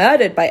wife were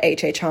murdered by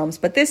H.H. Holmes,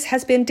 but this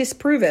has been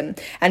disproven,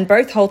 and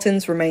both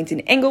Holtons remained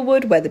in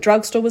Englewood, where the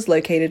drugstore was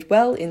located,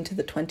 well into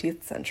the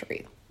 20th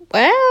century.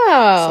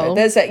 Wow. So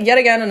there's yet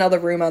again another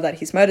rumour that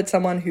he's murdered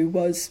someone who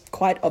was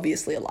quite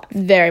obviously alive.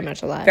 Very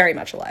much alive. Very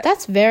much alive.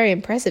 That's very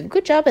impressive.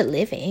 Good job at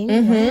living.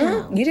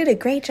 Wow. You did a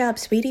great job,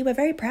 sweetie. We're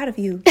very proud of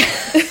you.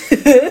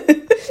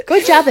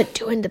 Good job at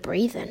doing the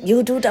breathing.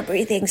 You do the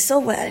breathing so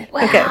well.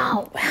 Wow. Okay.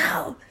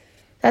 Wow.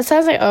 That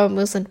sounds like Owen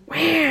Wilson.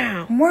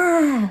 Wow.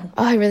 Wow.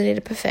 Oh, I really need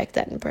to perfect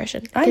that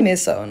impression. I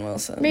miss Owen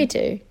Wilson. Me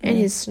too. And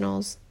his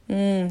snores.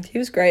 He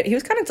was great. He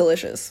was kind of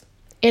delicious.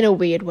 In a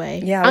weird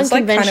way. Yeah, I was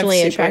like kind of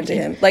Unconventionally super into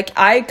attractive. him. Like,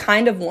 I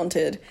kind of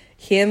wanted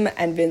him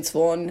and Vince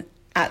Vaughn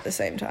at the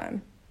same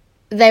time.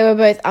 They were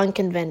both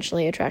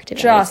unconventionally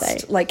attractive, I would say.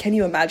 Just, like, can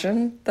you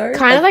imagine, though?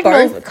 Kind of like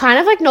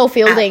Noel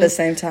Fielding. at the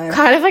same time.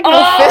 Kind of like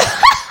Noel Fielding.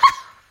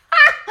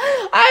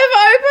 I've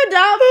opened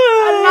up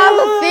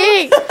another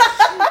thing.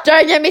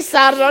 Don't get me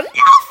started on Noel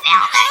Fielding.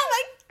 Oh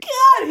my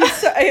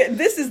god!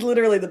 This is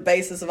literally the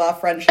basis of our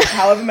friendship.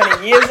 However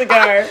many years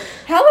ago,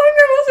 how long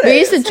ago was it? We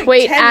used to It's like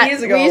tweet 10 at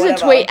years ago we or used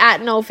to whatever. tweet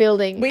at Noel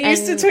Fielding. We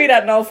used to tweet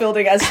at Noel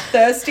Fielding as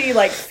thirsty,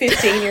 like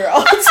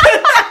 15-year-olds.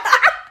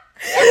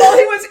 While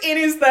he was in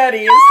his 30s,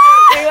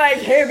 being like,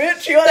 "Hey,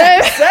 bitch, you want to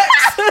have sex?"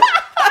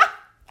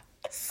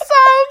 So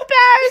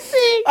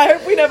embarrassing. I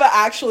hope we never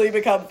actually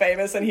become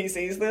famous and he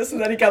sees this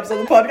and then he comes on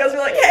the podcast and we're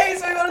like, "Hey,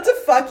 so we wanted to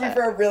fuck you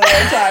for a really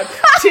long time."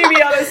 To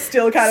be honest,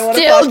 still kind of want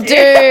to Still fuck do.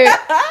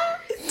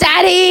 you.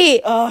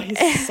 Daddy. Oh,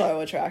 he's so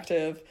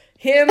attractive.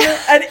 Him,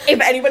 and if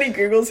anybody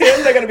Googles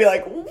him, they're going to be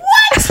like, "What?"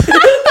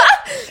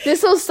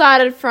 This all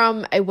started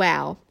from a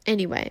wow.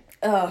 Anyway.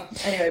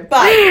 Anyway, but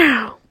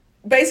Wow.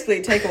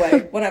 basically,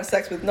 takeaway, want to have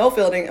sex with Noel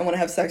Fielding and want to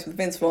have sex with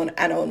Vince Vaughn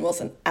and Owen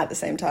Wilson at the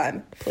same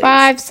time. Please.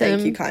 Fivesome.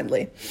 Thank you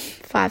kindly.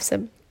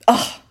 Fivesome.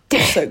 Oh,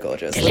 so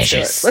gorgeous.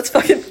 Delicious. Let's do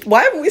it. Let's fucking...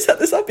 Why haven't we set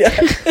this up yet?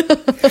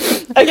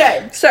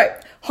 Okay, so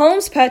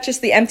Holmes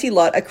purchased the empty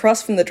lot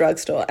across from the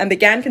drugstore and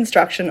began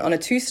construction on a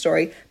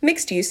 2-story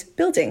mixed-use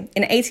building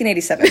in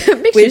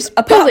 1887 Mixed-use with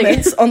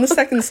apartments building. on the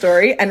second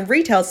story and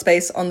retail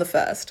space on the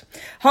first.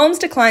 Holmes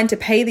declined to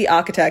pay the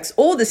architects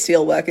or the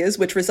steel workers,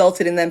 which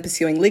resulted in them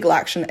pursuing legal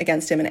action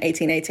against him in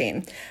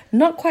 1818.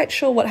 Not quite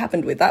sure what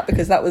happened with that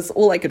because that was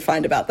all I could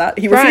find about that.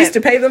 He refused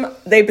to pay them,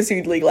 they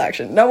pursued legal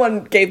action. No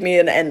one gave me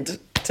an end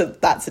to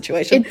that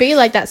situation. It'd be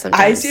like that sometimes.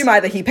 I assume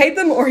either he paid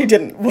them or he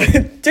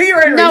didn't. Do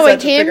your own research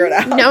and figure it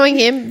out. Knowing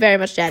him, very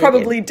much daddy.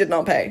 Probably did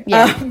not pay.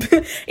 Yeah.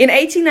 In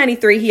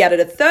 1893, he added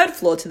a 3rd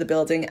floor to the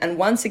building, and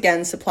once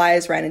again,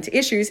 suppliers ran into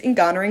issues in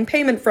garnering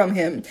payment from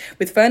him,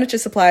 with furniture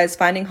suppliers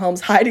finding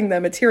Holmes hiding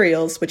their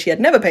materials, which he had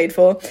never paid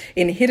for,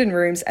 in hidden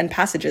rooms and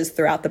passages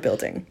throughout the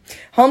building.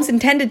 Holmes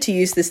intended to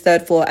use this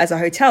 3rd floor as a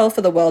hotel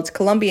for the World's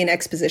Columbian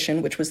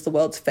Exposition, which was the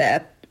World's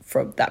Fair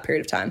from that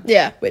period of time.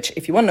 Yeah. Which,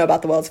 if you want to know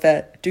about the World's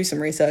Fair, do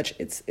some research.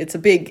 It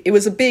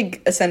was a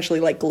big, essentially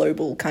like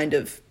global kind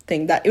of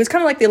thing that, it was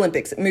kind of like the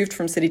Olympics. It moved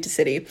from city to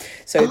city.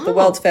 So the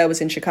World's Fair was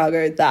in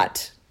Chicago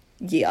that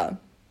year.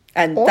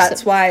 And Awesome.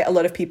 that's why a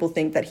lot of people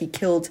think that he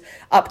killed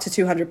up to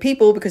 200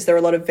 people because there were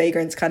a lot of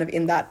vagrants kind of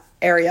in that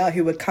area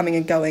who were coming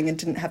and going and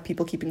didn't have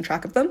people keeping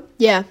track of them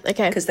Yeah,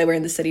 okay. because they were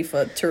in the city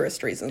for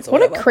tourist reasons or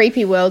What whatever. a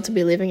creepy world to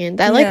be living in.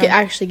 That, like, Yeah. it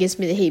actually gives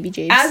me the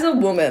heebie-jeebs. As a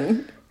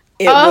woman,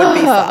 it would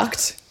be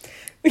fucked.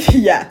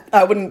 Yeah,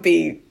 I wouldn't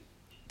be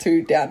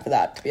too down for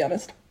that, to be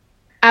honest.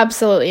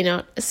 Absolutely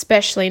not.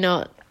 Especially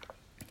not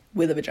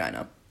With a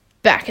vagina.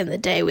 back in the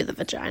day with a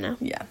vagina.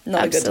 Yeah,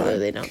 not a good time.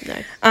 Absolutely not,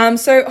 no.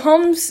 So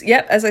Holmes,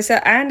 yep, as I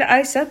said, and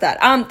I said that.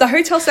 The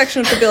hotel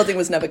section of the building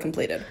was never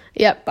completed,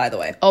 Yep. by the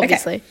way.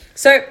 Obviously. Okay.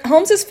 So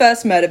Holmes's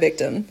first murder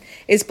victim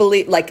is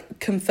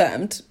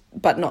confirmed,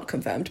 but not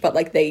confirmed. But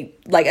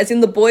as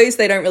in the boys,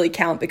 they don't really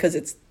count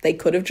because they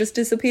could have just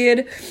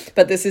disappeared.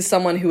 But this is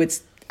someone who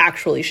it's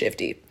actually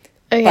shifty.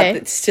 Okay. But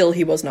that still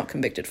he was not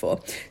convicted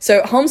for.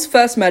 So Holmes'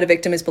 first murder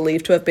victim is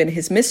believed to have been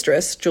his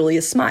mistress,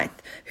 Julia Smythe,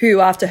 who,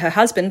 after her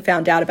husband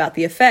found out about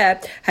the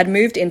affair, had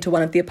moved into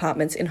one of the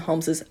apartments in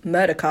Holmes's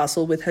murder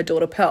castle with her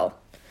daughter Pearl.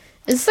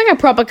 Is this like a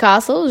proper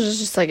castle or is it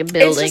just like a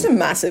building? It's just a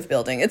massive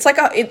building. It's like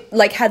it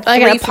had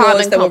Like an 3 floors.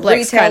 apartment There were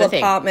complex retail kind of thing.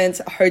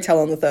 apartments, a hotel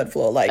on the 3rd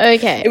floor.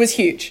 Okay. It was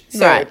huge.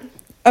 So Right.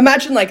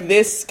 imagine like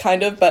this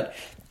kind of, but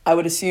I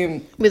would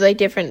assume With like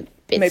different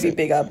bits. maybe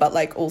bigger, but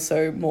like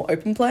also more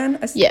open plan.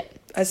 Yeah.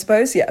 I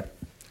suppose, yeah.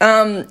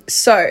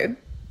 So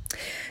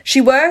She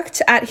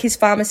worked at his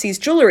pharmacy's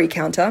jewellery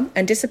counter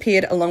and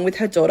disappeared along with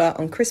her daughter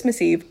on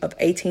Christmas Eve of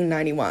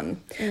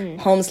 1891.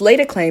 Holmes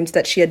later claimed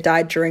that she had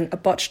died during a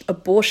botched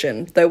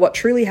abortion, though what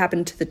truly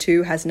happened to the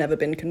two has never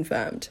been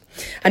confirmed.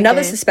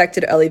 Another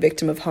suspected early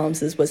victim of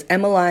Holmes's was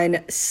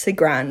Emmeline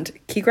Sigrand,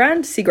 I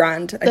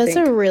That's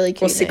think. a really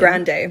cute Or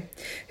Sigrande,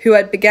 who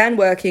had began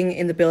working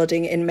in the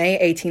building in May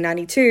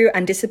 1892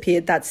 and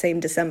disappeared that same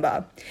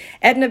December.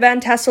 Edna Van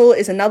Tassel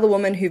is another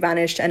woman who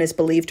vanished and is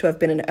believed to have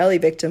been an early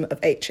victim of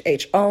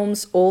H.H.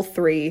 Holmes. All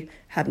three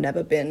have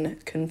never been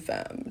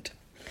confirmed.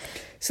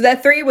 So they're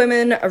three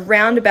women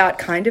around about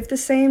kind of the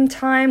same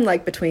time,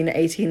 like between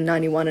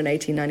 1891 and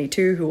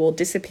 1892, who all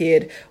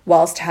disappeared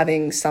whilst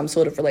having some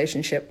sort of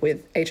relationship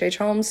with H.H.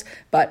 Holmes,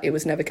 but it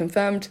was never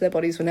confirmed. Their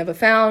bodies were never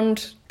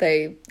found.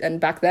 And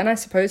back then, I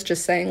suppose,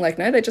 just saying like,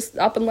 no, they just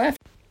up and left.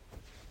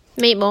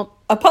 Meet more.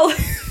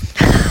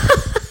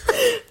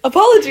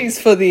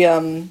 Apologies for the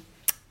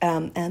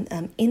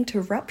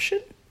interruption.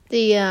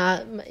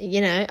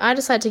 I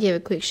just had to give a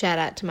quick shout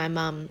out to my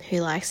mum, who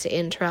likes to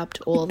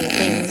interrupt all the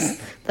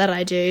things that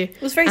I do.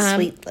 It was very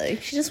sweet though.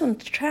 She just wanted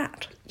to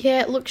chat.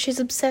 Yeah, look, she's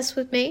obsessed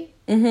with me.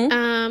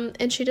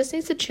 And she just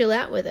needs to chill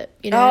out with it,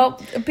 you know.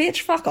 Oh,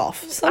 bitch, fuck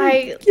off. So,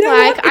 I it's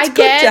good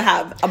get to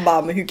have a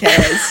mum who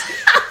cares.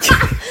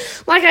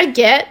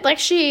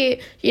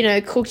 She,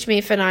 cooked me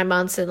for 9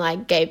 months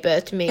and, gave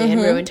birth to me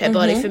and ruined her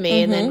body for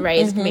me and then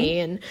raised me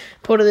and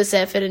put all this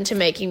effort into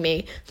making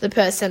me the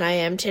person I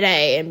am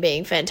today and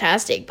being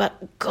fantastic.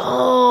 But,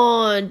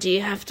 God, do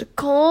you have to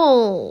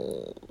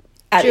call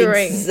at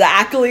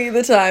exactly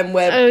the time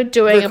we're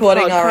doing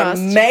recording our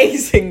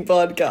amazing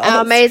podcast.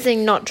 Our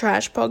amazing Not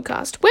Trash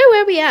podcast. Where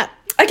were we at?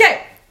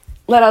 Okay,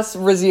 let us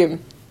resume.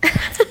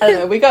 I don't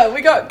know, we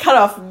got cut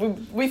off.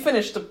 We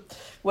finished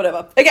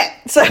whatever. Okay,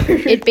 so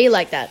it'd be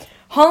like that.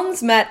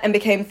 Holmes met and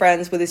became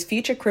friends with his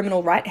future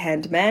criminal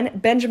right-hand man,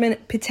 Benjamin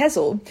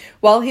Pitezel,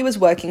 while he was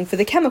working for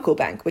the Chemical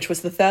Bank, which was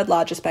the third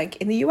largest bank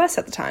in the US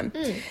at the time.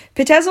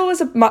 Pitezel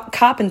was a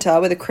carpenter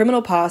with a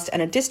criminal past,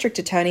 and a district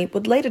attorney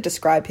would later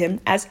describe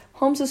him as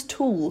Holmes's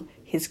tool,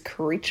 his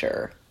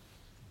creature.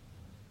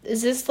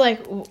 Is this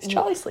like... Is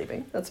Charlie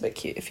sleeping? That's a bit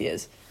cute if he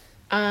is.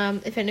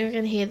 If anyone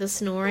can hear the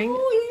snoring...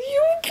 Oh,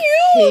 you cute!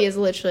 He is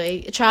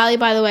literally... Charlie,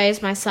 by the way,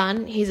 is my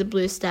son. He's a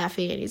blue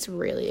staffy and he's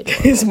really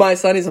adorable. He's my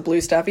son. He's a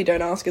blue staffy.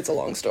 Don't ask. It's a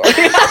long story.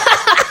 Don't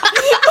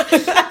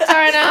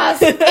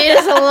ask. It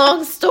is a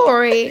long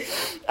story.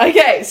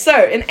 Okay, so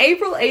in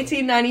April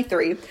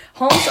 1893,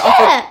 Holmes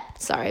offered...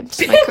 Sorry,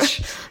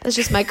 that's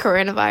just my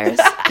coronavirus.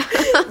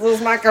 This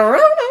is my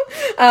corona.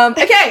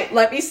 Okay,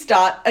 let me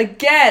start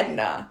again.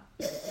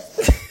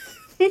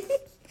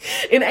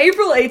 In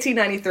April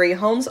 1893,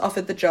 Holmes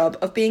offered the job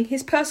of being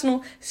his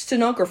personal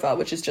stenographer,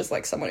 which is just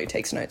like someone who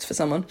takes notes for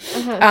someone,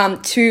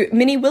 to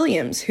Minnie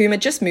Williams, whom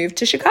had just moved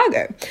to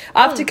Chicago.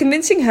 After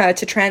convincing her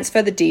to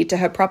transfer the deed to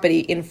her property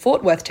in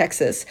Fort Worth,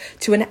 Texas,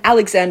 to an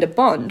Alexander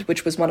Bond,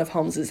 which was one of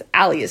Holmes's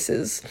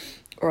aliases,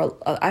 or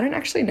I don't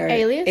actually know.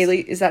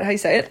 Alias? Is that how you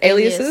say it?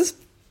 Aliases.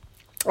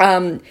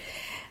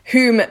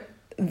 Whom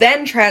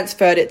then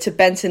transferred it to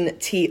Benton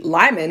T.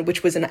 Lyman,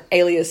 which was an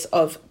alias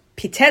of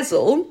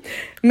Pitezel.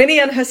 Minnie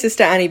and her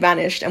sister Annie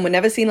vanished and were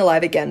never seen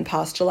alive again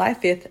past July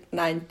 5th,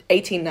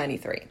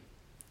 1893.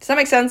 Does that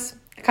make sense?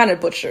 I kind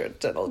of butchered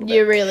it a little bit.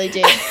 You really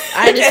did.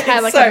 I just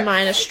had a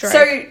minor stroke.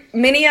 So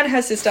Minnie and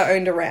her sister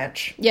owned a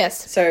ranch.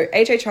 Yes. So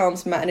H.H.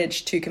 Holmes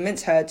managed to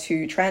convince her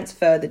to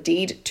transfer the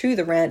deed to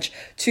the ranch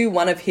to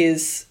one of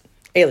his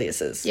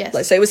aliases.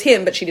 Yes. So it was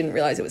him, but she didn't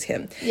realize it was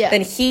him. Yeah.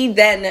 Then he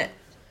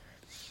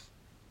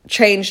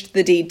changed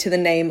the deed to the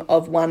name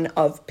of one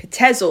of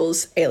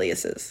Pitezel's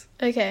aliases.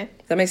 Okay.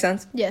 Does that make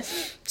sense?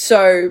 Yes.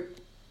 So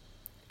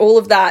all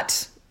of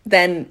that,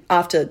 then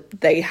after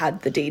they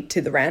had the deed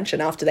to the ranch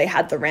and after they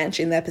had the ranch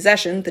in their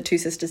possession, the two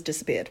sisters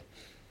disappeared.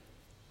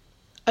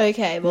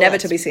 Okay. Well, never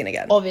to be seen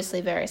again.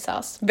 Obviously very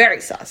sus.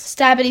 Very sus.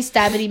 Stabbity,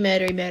 stabbity,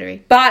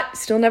 murdery. But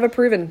still never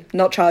proven.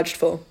 Not charged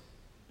for.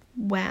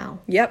 Wow.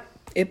 Yep.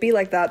 It'd be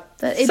like that.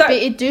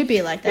 It do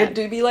be like that. It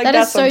do be like that.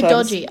 That is sometimes. so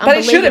dodgy. But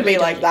it shouldn't be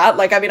dodgy. like that.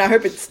 Like, I mean, I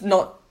hope it's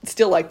not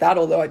still like that,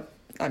 although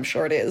I'm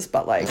sure it is.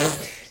 But like,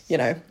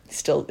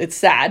 still, it's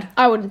sad.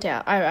 I wouldn't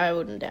doubt. I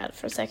wouldn't doubt it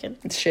for a second.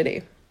 It's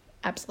shitty.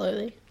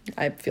 Absolutely.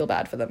 I feel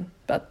bad for them,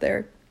 but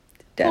they're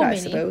dead, Poor I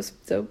Minnie. suppose.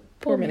 So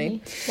poor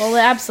Minnie. Well,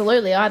 they're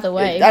absolutely either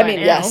way. I mean,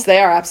 yes, they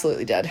are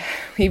absolutely dead,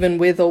 even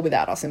with or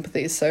without our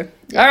sympathies. So,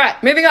 all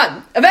right, moving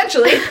on.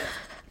 Eventually,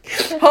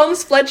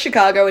 Holmes fled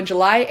Chicago in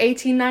July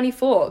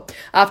 1894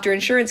 after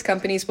insurance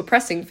companies were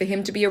pressing for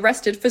him to be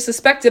arrested for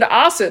suspected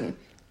arson.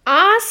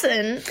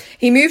 Arson?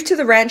 He moved to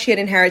the ranch he had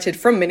inherited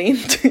from Minnie.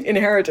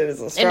 Inherited is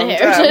a strong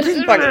Inherited.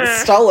 term. Fucking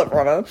stole it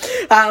from her.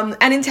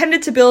 And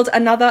intended to build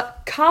another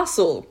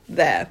castle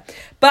there.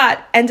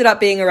 But ended up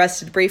being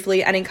arrested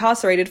briefly and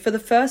incarcerated for the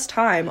first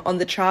time on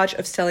the charge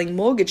of selling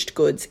mortgaged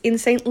goods in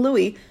St.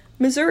 Louis,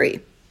 Missouri.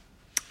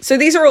 So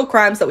these are all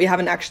crimes that we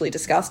haven't actually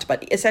discussed,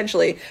 but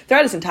essentially,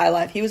 throughout his entire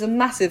life, he was a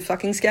massive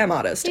fucking scam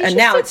artist. He's and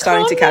now just a it's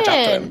starting to con catch up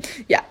to man.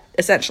 him. Yeah.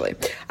 essentially.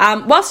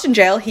 Whilst in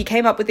jail, he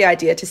came up with the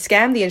idea to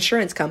scam the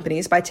insurance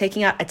companies by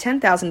taking out a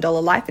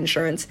 $10,000 life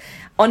insurance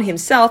on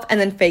himself and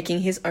then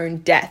faking his own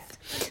death.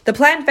 The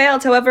plan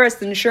failed, however, as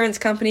the insurance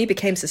company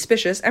became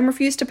suspicious and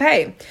refused to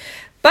pay.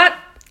 But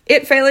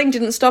it failing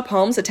didn't stop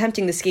Holmes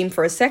attempting the scheme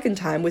for a second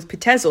time with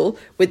Pitezel,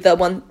 with the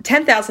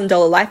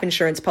 $10,000 life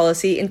insurance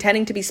policy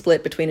intending to be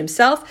split between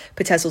himself,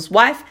 Pitezel's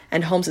wife,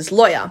 and Holmes's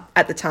lawyer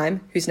at the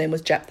time, whose name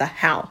was Jephthah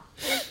Howe.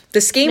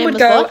 The scheme would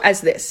go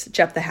as this: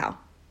 Jephthah Howe.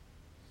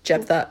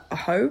 Jephthah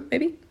Howe,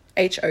 maybe?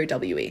 Howe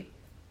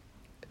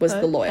was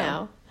the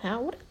lawyer.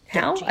 How? What?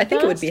 Howe? I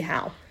think it would be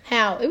Howe.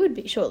 How? It would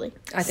be, surely.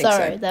 I think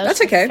so.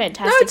 That's okay. A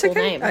fantastic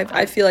name.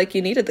 I feel like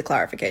you needed the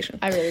clarification.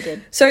 I really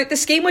did. So the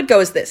scheme would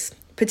go as this.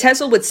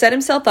 Pitezel would set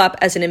himself up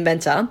as an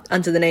inventor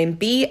under the name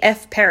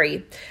B.F.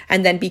 Perry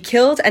and then be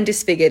killed and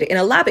disfigured in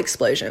a lab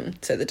explosion.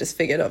 So the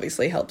disfigured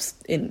obviously helps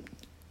in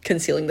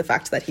concealing the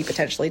fact that he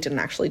potentially didn't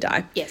actually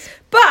die. Yes.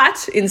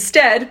 But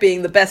instead,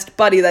 being the best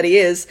buddy that he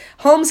is,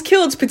 Holmes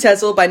killed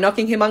Pitezel by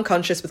knocking him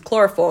unconscious with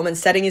chloroform and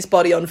setting his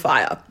body on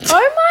fire.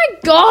 Oh my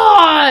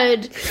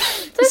god!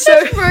 That's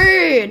so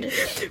rude.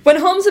 When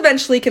Holmes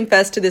eventually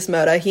confessed to this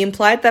murder, he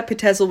implied that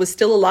Pitezel was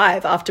still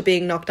alive after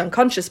being knocked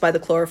unconscious by the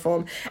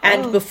chloroform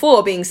and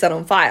before being set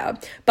on fire.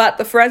 But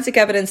the forensic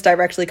evidence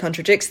directly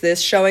contradicts this,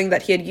 showing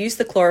that he had used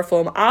the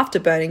chloroform after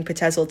burning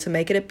Pitezel to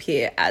make it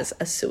appear as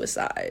a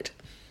suicide.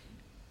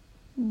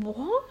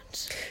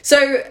 What?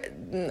 So,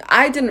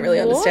 I didn't really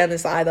understand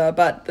this either,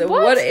 but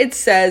what it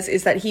says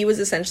is that he was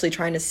essentially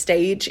trying to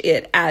stage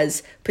it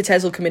as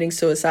Pitezel committing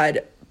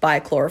suicide by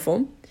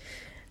chloroform.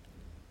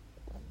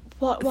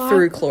 What? Why?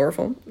 Through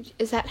chloroform.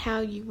 Is that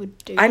how you would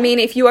do I mean,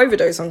 if you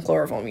overdose on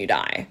chloroform, you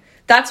die.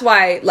 That's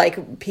why,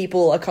 like,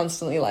 people are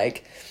constantly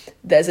like,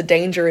 there's a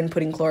danger in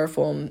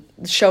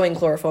showing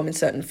chloroform in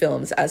certain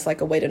films as,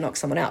 like, a way to knock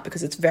someone out,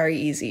 because it's very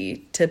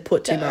easy to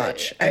put too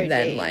much and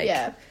then, like...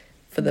 Yeah.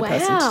 For the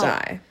person to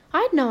die.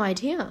 I had no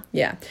idea.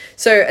 Yeah.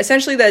 So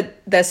essentially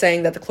they're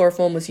saying that the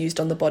chloroform was used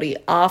on the body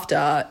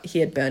after he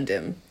had burned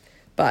him.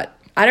 But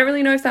I don't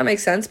really know if that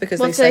makes sense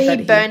because they said that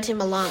he burned him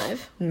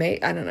alive? I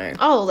don't know.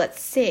 Oh, that's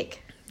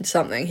sick.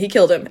 Something. He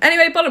killed him.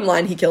 Anyway, bottom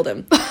line, he killed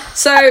him.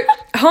 So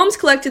Holmes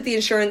collected the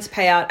insurance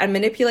payout and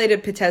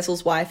manipulated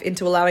Pitezel's wife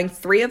into allowing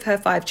 3 of her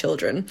 5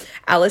 children,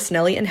 Alice,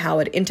 Nellie, and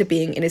Howard, into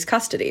being in his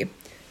custody.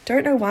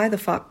 Don't know why the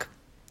fuck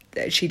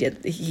he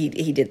did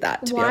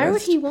that, to be honest. Why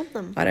would he want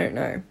them? I don't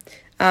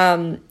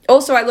know.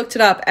 Also, I looked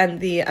it up, and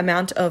the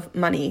amount of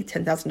money,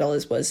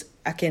 $10,000, was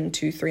akin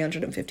to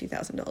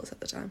 $350,000 at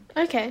the time.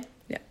 Okay.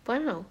 Yeah.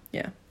 Wow.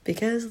 Yeah.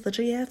 Because of the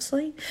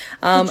GFC.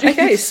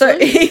 Okay, so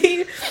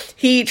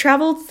he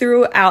travelled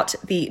throughout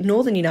the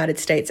northern United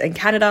States and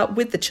Canada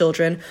with the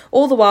children,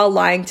 all the while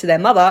lying to their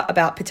mother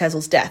about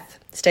Pitezel's death,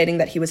 stating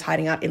that he was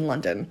hiding out in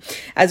London,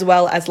 as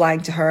well as lying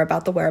to her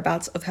about the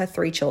whereabouts of her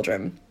 3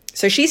 children.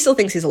 So she still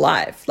thinks he's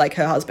alive, like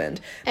her husband,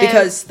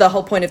 because the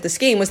whole point of the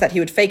scheme was that he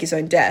would fake his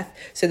own death.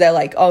 So they're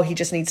like, oh, he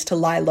just needs to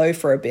lie low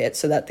for a bit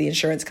so that the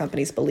insurance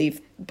companies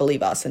believe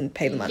us and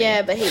pay the money.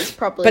 Yeah, but he's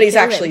probably But he's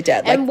actually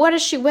dead. And where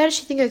does she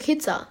think her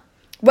kids are?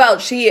 Well,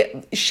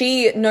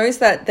 she knows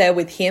that they're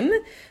with him,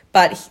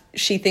 but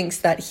she thinks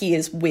that he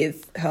is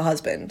with her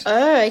husband.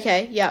 Oh,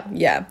 okay. Yeah.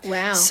 Yeah.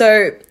 Wow.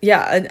 So,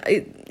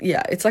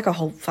 it's like a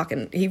whole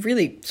fucking... He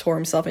really tore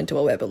himself into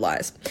a web of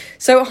lies.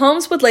 So,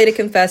 Holmes would later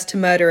confess to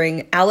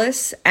murdering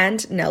Alice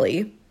and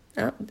Nellie.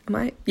 Am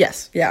I?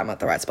 Yes. Yeah, I'm at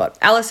the right spot.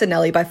 Alice and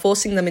Nellie by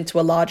forcing them into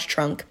a large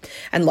trunk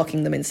and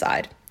locking them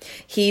inside.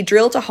 He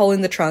drilled a hole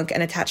in the trunk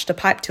and attached a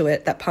pipe to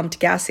it that pumped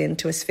gas in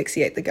to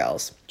asphyxiate the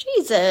girls.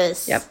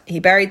 Jesus. Yep. He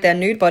buried their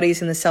nude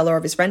bodies in the cellar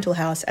of his rental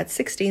house at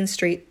 16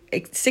 St.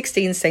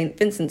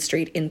 Vincent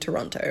Street in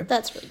Toronto.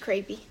 That's really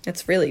creepy.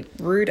 It's really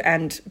rude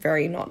and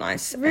very not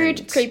nice.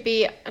 Rude,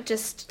 creepy,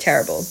 just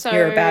terrible. So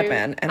You're a bad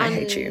man and I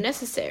hate you.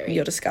 Unnecessary.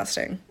 You're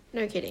disgusting.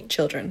 No kidding.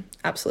 Children.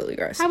 Absolutely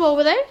gross. How old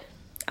were they?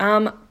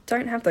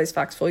 Don't have those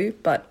facts for you,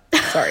 but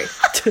sorry.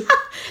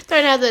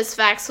 Don't have those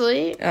facts for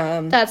you.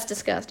 That's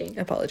disgusting.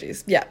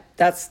 Apologies.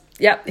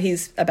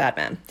 He's a bad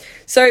man.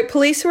 So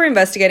police who were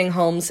investigating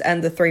Holmes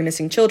and the 3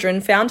 missing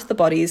children found the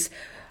bodies,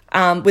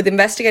 with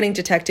investigating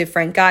detective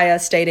Frank Geyer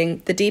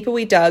stating, "The deeper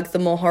we dug, the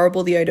more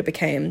horrible the odor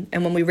became,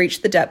 and when we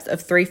reached the depth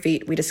of 3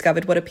 feet, we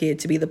discovered what appeared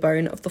to be the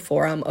bone of the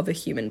forearm of a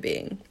human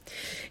being."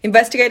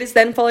 Investigators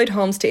then followed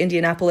Holmes to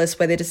Indianapolis,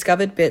 where they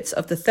discovered bits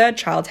of the 3rd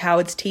child,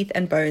 Howard's teeth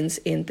and bones,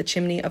 in the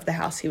chimney of the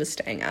house he was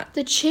staying at.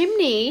 The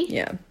chimney?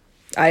 Yeah.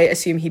 I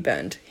assume he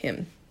burned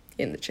him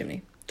in the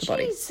chimney. The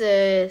body.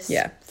 Jesus.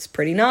 Yeah, it's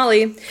pretty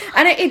gnarly.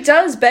 And it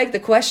does beg the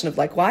question of,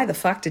 like, why the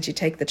fuck did you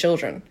take the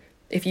children?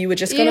 If you were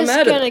just going to murder them.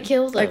 You're just going to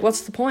kill them. Like,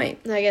 what's the point?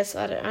 I guess,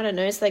 I don't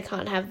know, so they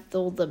can't have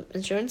all the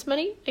insurance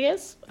money, I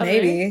guess?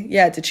 Maybe.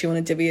 Yeah, did she want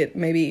to divvy it?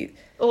 Maybe.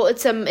 Well,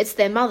 it's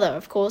their mother,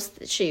 of course,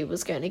 that she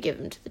was going to give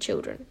them to the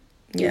children.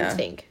 You would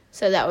think.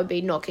 So that would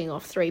be knocking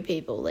off 3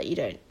 people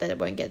that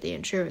won't get the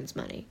insurance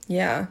money.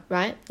 Yeah.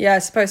 Right? Yeah, I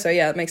suppose so.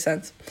 Yeah, that makes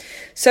sense.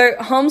 So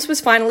Holmes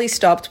was finally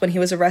stopped when he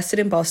was arrested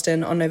in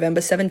Boston on November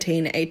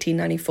 17,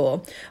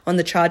 1894, on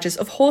the charges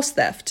of horse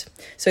theft.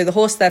 So the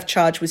horse theft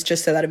charge was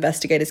just so that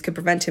investigators could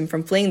prevent him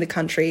from fleeing the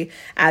country,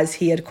 as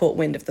he had caught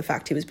wind of the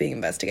fact he was being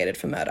investigated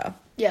for murder.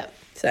 Yeah.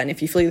 So, and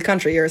if you flee the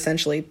country, you're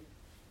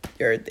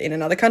in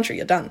another country.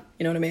 You're done.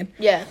 You know what I mean?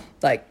 Yeah.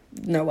 Like,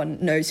 no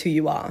one knows who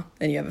you are,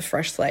 and you have a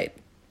fresh slate.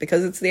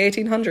 Because it's the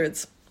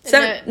 1800s.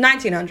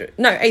 1900.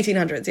 No,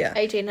 1800s, yeah.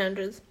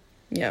 1800s.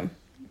 Yeah.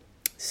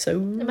 So...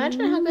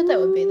 Imagine how good that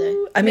would be,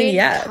 though. I mean,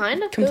 yeah.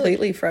 Kind of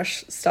completely good.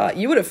 Fresh start.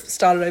 You would have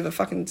started over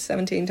fucking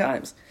 17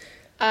 times.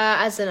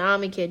 As an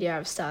army kid, yeah,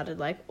 I've started,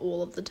 like,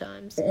 all of the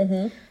times.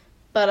 Mm-hmm.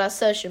 But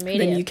social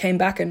media... Then you came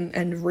back and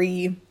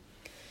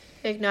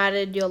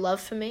ignited your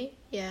love for me?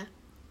 Yeah.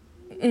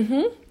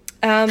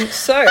 Mm-hmm.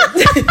 So...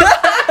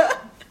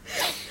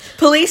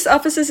 Police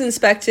officers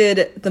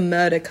inspected the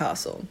murder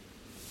castle.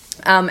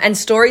 And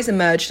stories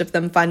emerged of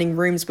them finding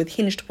rooms with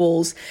hinged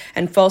walls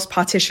and false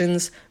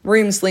partitions,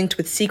 rooms linked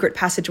with secret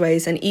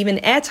passageways, and even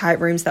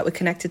airtight rooms that were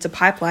connected to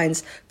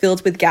pipelines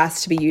filled with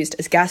gas to be used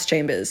as gas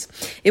chambers.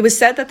 It was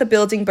said that the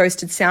building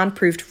boasted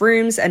soundproofed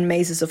rooms and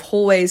mazes of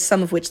hallways,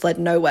 some of which led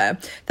nowhere.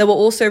 There were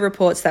also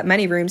reports that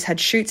many rooms had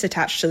chutes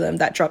attached to them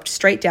that dropped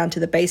straight down to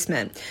the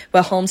basement,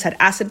 where Holmes had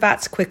acid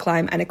vats,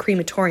 quicklime, and a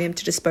crematorium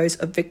to dispose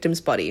of victims'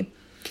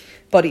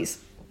 bodies.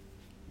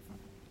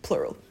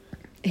 Plural.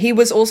 He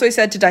was also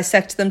said to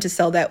dissect them to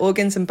sell their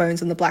organs and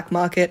bones on the black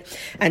market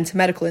and to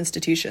medical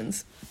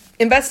institutions.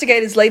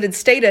 Investigators later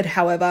stated,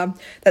 however,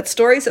 that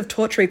stories of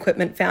torture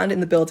equipment found in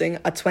the building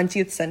are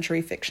 20th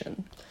century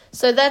fiction.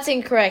 So that's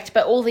incorrect,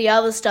 but all the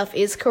other stuff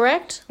is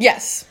correct?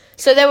 Yes.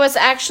 So there were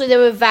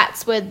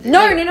vats where...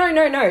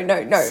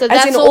 No. So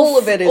as in all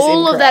of it is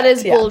all incorrect. Of that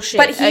is bullshit.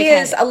 But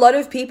a lot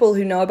of people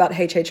who know about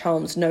H.H.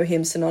 Holmes know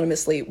him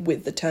synonymously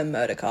with the term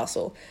murder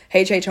castle.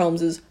 H.H.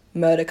 Holmes's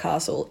murder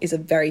castle is a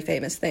very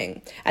famous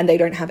thing, and they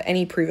don't have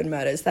any proven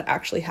murders that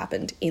actually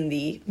happened in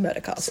the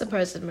murder castle.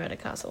 Supposed murder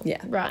castle.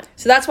 Yeah. Right.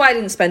 So that's why I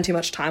didn't spend too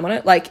much time on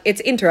it. Like,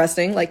 it's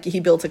interesting. Like, he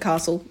built a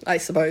castle, I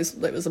suppose.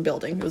 It was a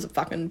building. It was a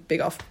fucking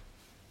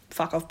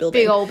fuck off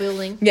building. Big old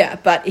building. Yeah,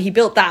 but he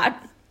built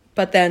that,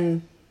 but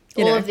then...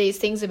 All of these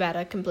things about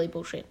are complete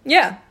bullshit.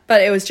 Yeah, but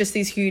it was just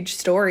these huge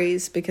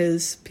stories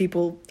because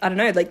people, I don't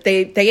know, like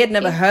they had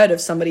never heard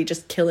of somebody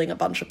just killing a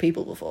bunch of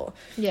people before.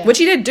 Yeah. Which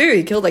he did do.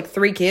 He killed like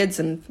 3 kids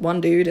and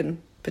 1 dude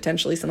and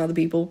potentially some other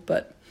people,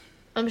 but...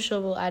 I'm sure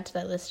we'll add to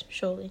that list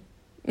shortly.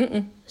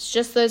 It's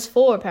just those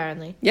 4,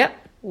 apparently.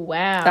 Yep.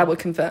 Wow. That were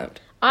confirmed.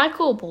 I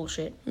call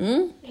bullshit.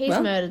 He's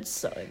well. murdered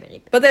so many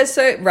people. But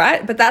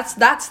but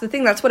that's the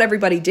thing. That's what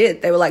everybody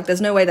did. They were like,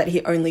 there's no way that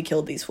he only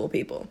killed these 4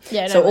 people.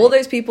 Yeah, no so way. all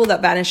those people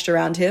that vanished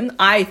around him,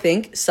 I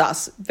think,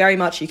 sus, very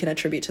much you can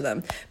attribute to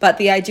them. But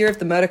the idea of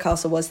the murder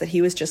castle was that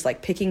he was just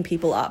like picking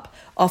people up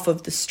off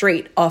of the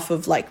street, off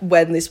of like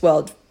when this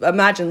world,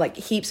 imagine like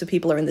heaps of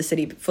people are in the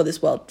city for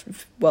this world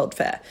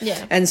fair.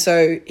 Yeah. And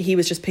so he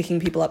was just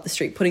picking people up the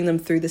street, putting them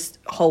through this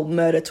whole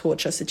murder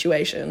torture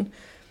situation,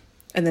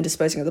 and then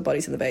disposing of the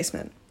bodies in the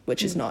basement,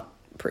 which is not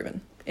proven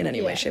in any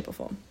way, shape or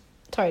form.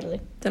 Totally.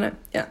 Don't know.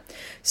 Yeah.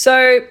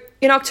 So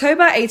in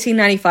October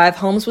 1895,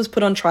 Holmes was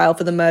put on trial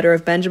for the murder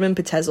of Benjamin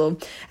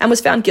Petezel and was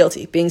found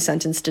guilty, being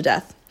sentenced to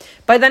death.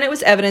 By then it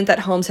was evident that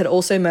Holmes had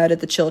also murdered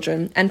the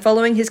children, and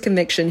following his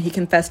conviction, he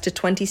confessed to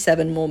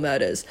 27 more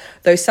murders,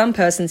 though some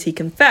persons he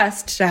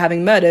confessed to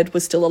having murdered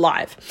were still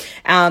alive.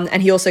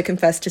 And he also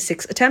confessed to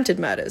 6 attempted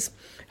murders.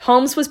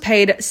 Holmes was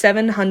paid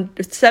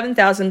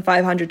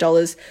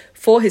 $7,500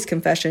 for his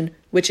confession,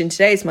 which in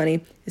today's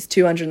money is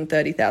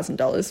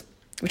 $230,000,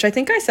 which I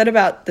think I said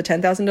about the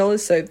 $10,000,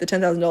 so the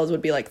 $10,000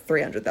 would be like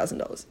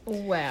 $300,000.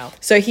 Wow.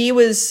 So he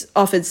was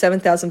offered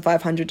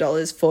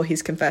 $7,500 for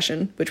his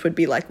confession, which would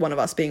be like one of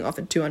us being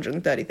offered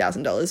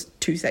 $230,000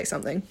 to say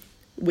something.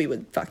 We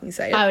would fucking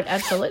say it. I would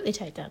absolutely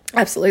take that.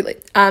 Absolutely.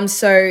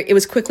 So it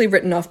was quickly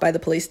written off by the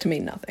police to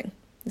mean nothing,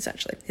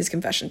 essentially, his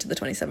confession to the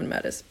 27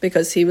 murders,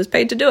 because he was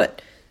paid to do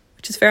it,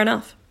 which is fair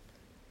enough.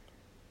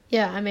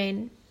 Yeah, I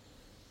mean,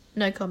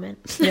 no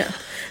comment. Yeah.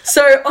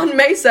 So on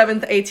May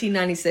 7th,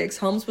 1896,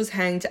 Holmes was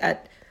hanged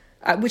at,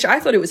 which I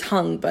thought it was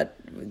hung, but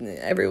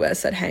everywhere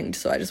said hanged,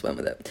 so I just went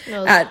with it.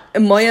 Well, at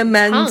Moya hung,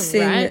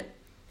 Mensing. right?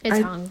 It's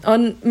hung.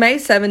 On May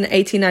 7,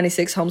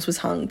 1896, Holmes was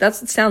hung. That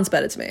sounds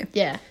better to me.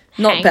 Yeah.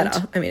 Not Hanged.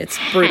 better. I mean, it's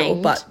brutal,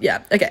 Hanged. but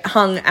yeah. Okay,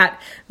 hung at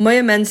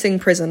Moya Mensing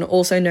Prison,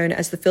 also known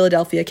as the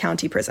Philadelphia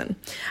County Prison.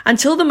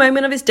 Until the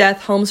moment of his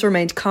death, Holmes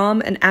remained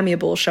calm and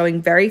amiable,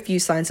 showing very few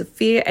signs of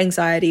fear,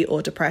 anxiety,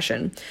 or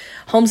depression.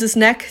 Holmes's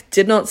neck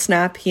did not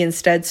snap. He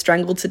instead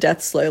strangled to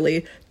death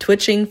slowly,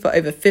 twitching for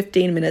over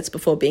 15 minutes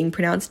before being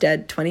pronounced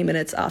dead 20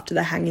 minutes after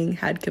the hanging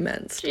had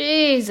commenced.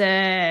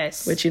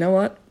 Jesus. Which, you know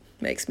what?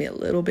 Makes me a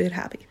little bit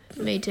happy.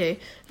 Me too.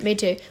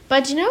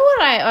 But you know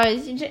what I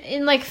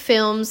in like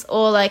films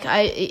or like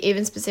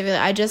even specifically,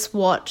 I just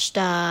watched,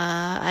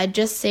 I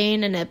just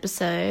seen an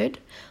episode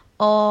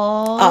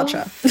of...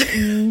 Archer.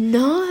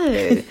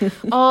 No.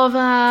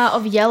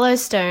 of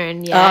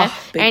Yellowstone, yeah. Oh,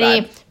 big and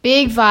he bad.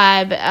 Big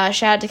vibe.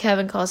 Shout out to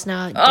Kevin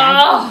Costner.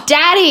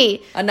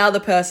 Daddy! Another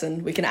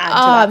person we can add to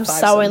that I'm five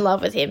so song. in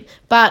love with him.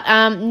 But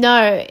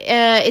no,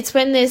 it's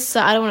when this,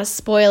 I don't want to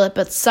spoil it,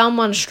 but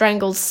someone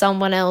strangles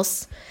someone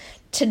else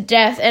to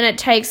death, and it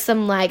takes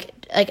them like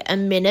a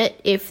minute,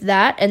 if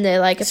that, and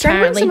they're like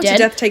apparently someone dead.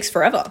 to death takes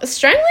forever.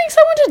 Strangling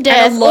someone to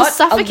death or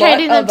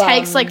suffocating them of,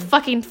 takes like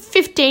fucking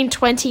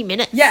 15-20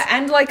 minutes. Yeah,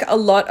 and like a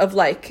lot of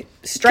like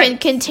strength.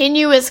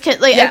 Continuous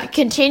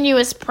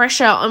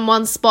pressure on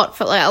one spot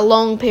for like a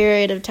long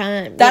period of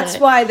time. That's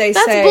why they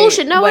say that's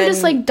bullshit. No one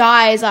just like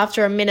dies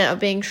after a minute of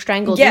being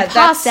strangled. Yeah, you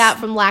pass out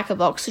from lack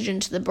of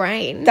oxygen to the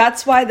brain.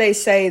 That's why they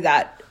say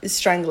that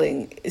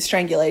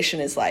strangulation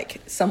is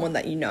like someone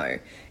that you know.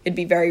 It'd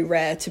be very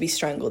rare to be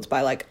strangled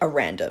by like a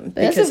random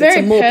because it's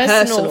a more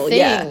personal thing.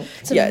 Yeah,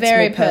 it's a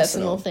very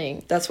personal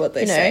thing. That's what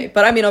they say.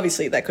 But I mean,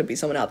 obviously, that could be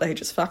someone out there who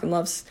just fucking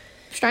loves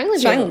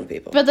strangling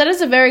people. But that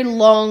is a very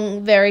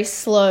long, very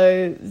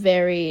slow,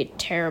 very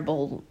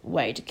terrible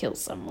way to kill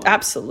someone.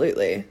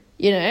 Absolutely.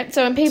 You know,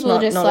 so when people not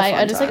are just a like,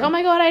 fun are just like, time. oh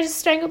my god, I just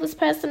strangled this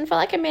person for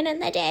like a minute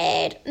and they're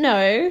dead.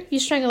 No, you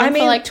strangled them for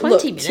like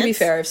 20 minutes. To be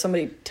fair, if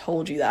somebody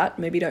told you that,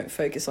 maybe don't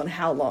focus on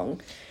how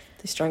long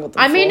they strangled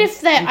them I mean, for.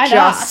 if I'd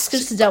ask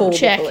just to double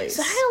check.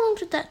 So how long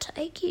did that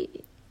take you?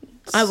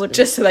 I wouldn't.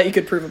 Just so that you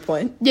could prove a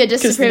point. Yeah,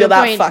 just to prove you're a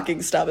that point.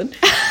 fucking stubborn. Be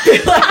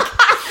like,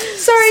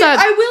 sorry, So-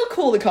 I will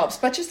call the cops,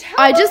 but just how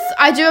I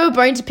long? do have a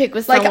bone to pick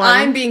with Like, someone.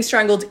 I'm being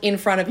strangled in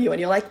front of you, and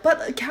you're like,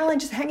 but Caroline,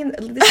 just hang in.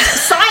 This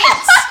is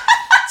science.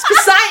 It's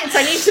for science.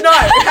 I need to know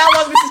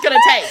how long this is going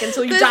to take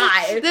until you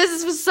die. This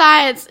is for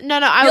science. No,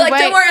 I You're would like, wait.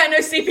 don't worry, I know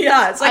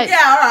CPR. It's like,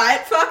 yeah, all right,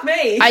 fuck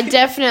me. I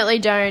definitely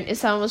don't. If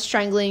someone was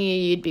strangling you,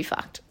 you'd be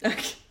fucked.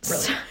 Okay,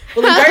 brilliant.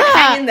 Well, then don't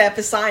hang in there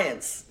for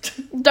science.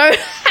 Don't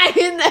hang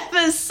in there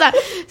for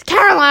science.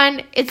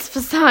 Caroline, it's for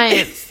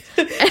science.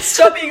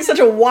 Stop being such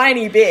a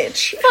whiny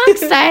bitch. Fuck's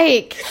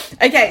sake.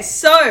 Okay,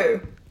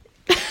 so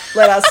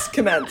let us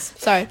commence.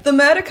 Sorry. The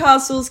Murder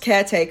Castle's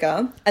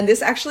caretaker, and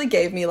this actually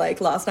gave me like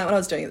last night when I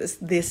was doing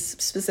this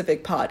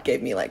specific part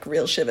gave me like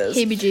real shivers.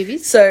 Heebie-jeebies.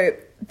 So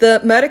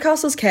the Murder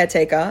Castle's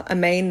caretaker, a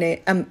man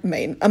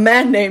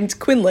named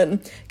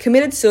Quinlan,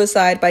 committed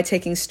suicide by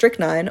taking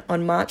strychnine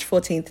on March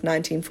 14th,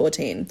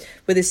 1914,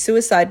 with his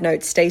suicide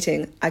note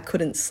stating, "I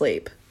couldn't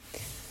sleep."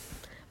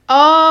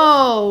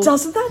 Oh.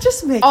 Doesn't that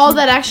just make Oh,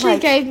 that actually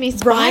gave me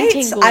spine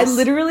tingles. I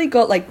literally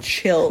got like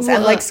chills.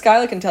 And like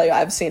Skylar can tell you,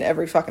 I've seen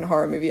every fucking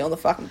horror movie on the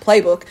fucking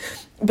playbook.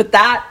 But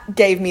that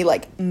gave me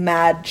like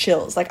mad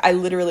chills. Like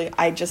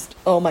I just,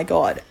 oh my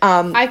God.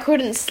 I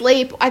couldn't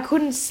sleep.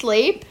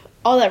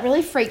 Oh, that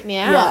really freaked me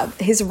out.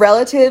 Yeah. His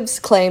relatives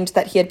claimed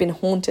that he had been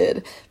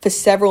haunted for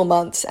several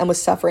months and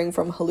was suffering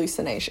from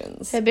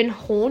hallucinations. They've been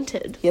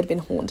haunted. He had been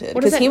haunted.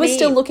 What does Because he that was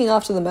still mean? looking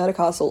after the Murder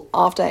Castle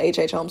after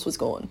H.H. Holmes was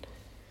gone.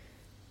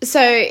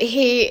 So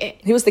he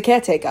He was the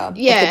caretaker of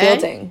the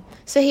building.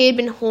 So he had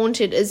been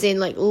haunted as in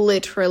like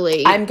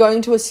literally. I'm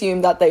going to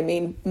assume that they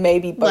mean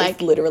maybe both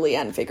Like- literally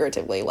and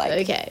figuratively. Like,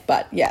 Okay.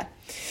 But yeah.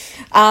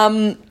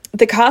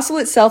 The castle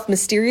itself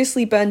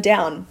mysteriously burned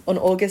down on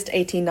August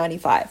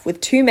 1895, with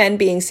two men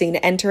being seen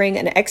entering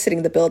and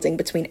exiting the building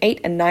between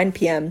 8 and 9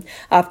 p.m.,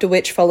 after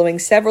which, following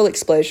several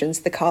explosions,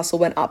 the castle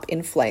went up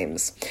in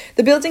flames.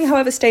 The building,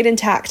 however, stayed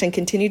intact and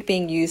continued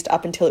being used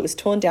up until it was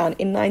torn down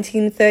in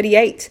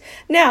 1938.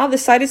 Now, the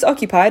site is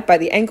occupied by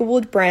the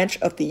Englewood branch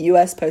of the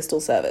U.S. Postal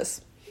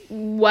Service.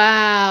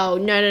 Wow.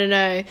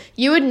 No.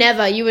 You would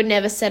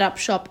never set up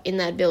shop in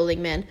that building,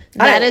 man.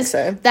 I don't think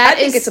so. I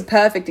think it's a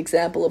perfect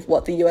example of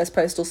what the US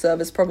Postal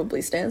Service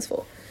probably stands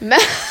for.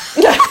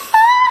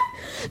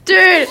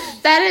 Dude,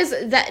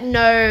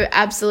 no,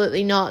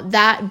 absolutely not.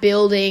 That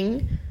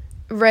building,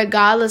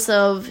 regardless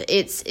of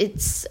its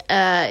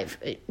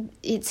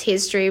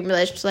history in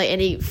relation to like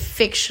any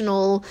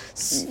fictional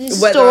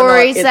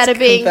stories it's that are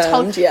being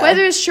confirmed, told, yeah.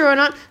 whether it's true or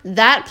not,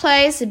 that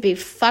place would be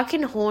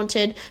fucking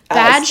haunted.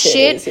 As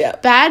titties, yeah.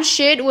 Bad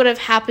shit would have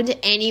happened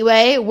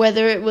anyway,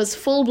 whether it was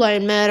full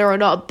blown murder or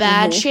not.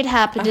 Bad shit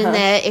happened in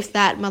there if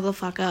that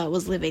motherfucker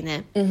was living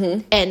there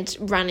and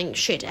running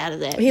shit out of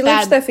there. He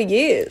lives there for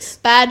years.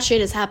 Bad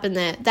shit has happened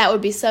there. That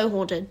would be so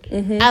haunted.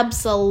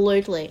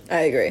 Absolutely.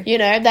 I agree. You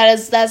know,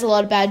 that's a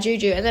lot of bad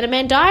juju. And then a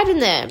man died in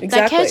there. That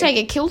Exactly.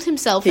 caretaker killed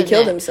himself He in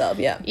killed there. himself,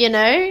 yeah. You know?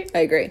 I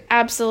agree.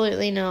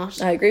 Absolutely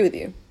not. I agree with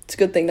you. It's a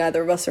good thing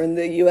neither of us are in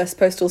the US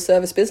Postal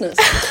Service business.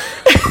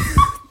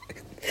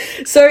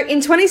 So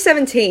in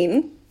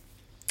 2017,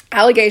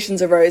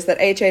 allegations arose that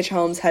H.H.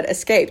 Holmes had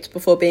escaped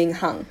before being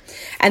hung,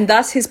 and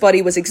thus his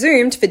body was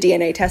exhumed for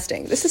DNA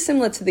testing. This is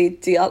similar to the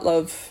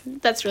Dyatlov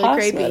That's really Pass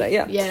creepy. murder,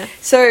 Yeah.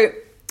 So,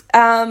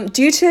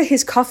 due to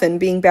his coffin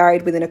being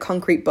buried within a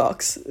concrete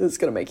box, it's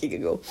going to make you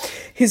giggle,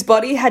 his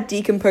body had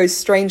decomposed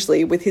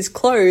strangely, with his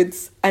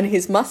clothes and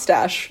his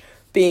mustache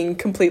being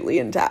completely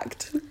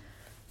intact.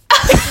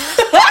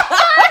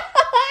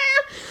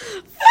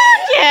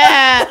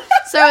 Yeah.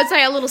 So it's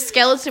like a little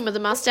skeleton with a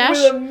mustache.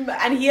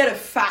 And he had a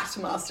fat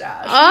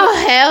mustache.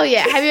 Oh, hell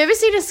yeah. Have you ever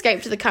seen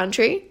Escape to the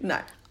Country? No.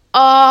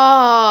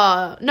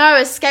 Oh no!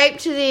 Escape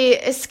to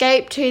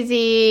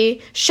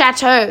the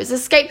chateau. It's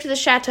Escape to the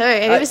Chateau.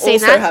 Have you ever seen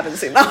that? I also haven't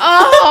seen that.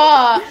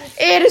 Oh,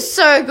 it is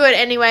so good.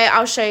 Anyway,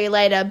 I'll show you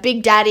later.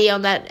 Big Daddy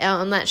on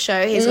that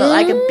show. He's got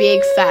like a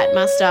big fat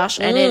mustache,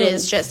 and it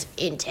is just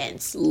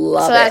intense.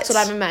 Love so it. that's what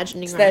I'm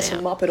imagining right There's now.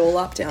 to mop it all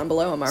up down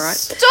below. Am I right?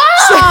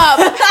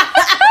 Stop!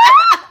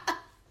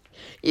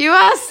 You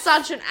are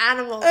such an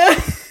animal.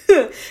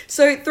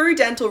 So through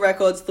dental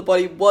records, the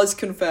body was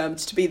confirmed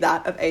to be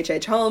that of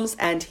H.H. Holmes,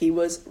 and he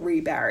was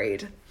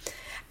reburied.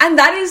 And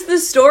that is the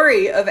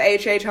story of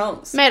H.H.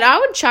 Holmes. Mate, I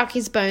would chuck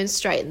his bones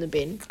straight in the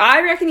bin.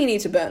 I reckon you need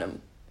to burn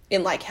them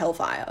in, like,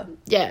 hellfire.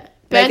 Yeah.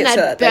 Make Burn it so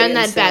that they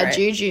bad incinerate.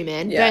 juju,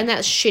 man. Yeah. Burn that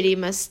shitty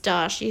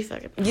moustache. You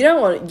fucking... You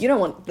don't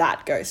want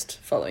that ghost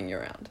following you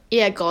around.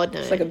 Yeah, God, no.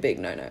 It's like a big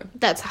no-no.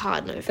 That's a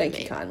hard no for Thank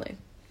me. you kindly.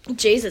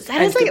 Jesus, that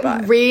And is like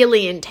goodbye.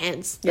 really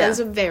intense. Yeah. That is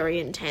a very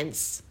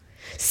intense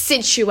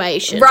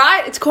situation.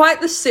 Right? It's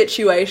quite the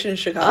situation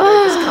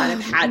Chicago just kind of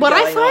had What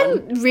I going on.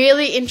 find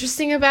really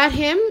interesting about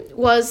him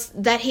was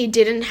that he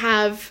didn't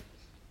have,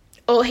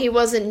 or he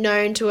wasn't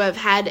known to have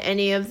had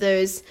any of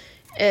those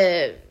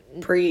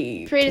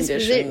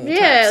Predisposition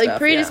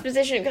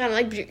predisposition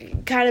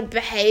kind of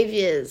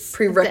behaviors,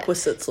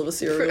 prerequisites of a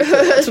serial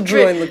killer to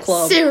join the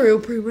club. Serial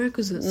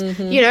prerequisites.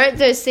 You know,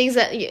 those things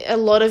that a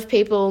lot of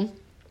people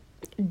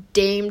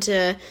deem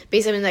to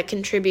be something that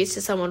contributes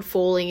to someone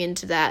falling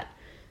into that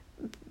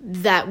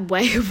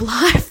way of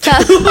life.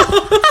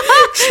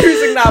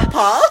 Choosing that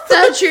path.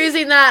 They're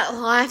choosing that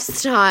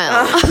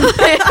lifestyle.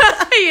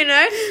 You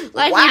know?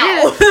 Like Wow.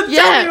 he didn't.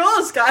 Yeah. Tell me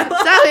more,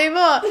 Skylar. Tell me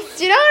more.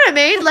 Do you know what I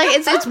mean? Like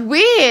it's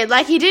weird.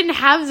 Like he didn't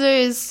have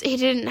those,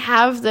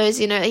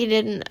 you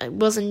know,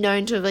 wasn't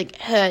known to have like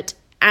hurt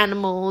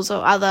animals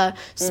or other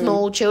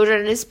small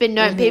children. And it's been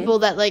known people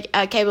that like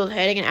are capable of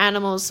hurting an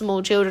animal,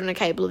 small children are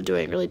capable of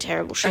doing really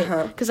terrible shit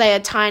because they are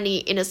tiny,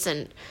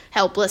 innocent,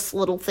 helpless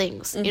little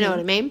things. You know what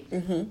I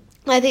mean?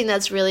 I think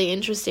that's really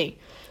interesting.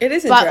 It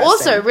is interesting. But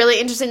also really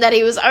interesting that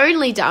he was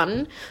only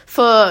done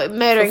for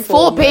murdering For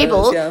four four people.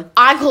 murders, yeah.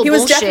 I call He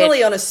was bullshit.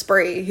 definitely on a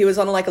spree. He was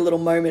on like a little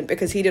moment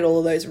because he did all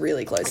of those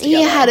really close together.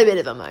 He had a bit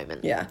of a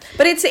moment. Yeah.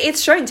 But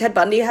it's showing Ted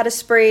Bundy had a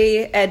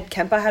spree, Ed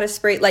Kemper had a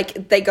spree.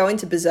 Like, they go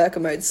into berserker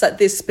mode. So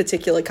this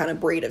particular kind of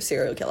breed of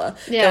serial killer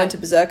go into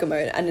berserker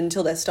mode, and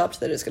until they're stopped,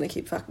 they're just going to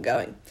keep fucking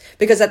going.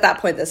 Because at that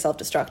point, they're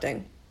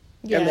self-destructing.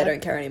 Yeah. And they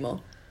don't care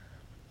anymore.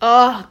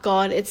 Oh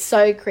god, it's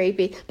so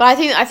creepy. But I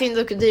think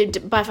the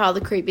by far the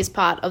creepiest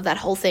part of that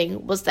whole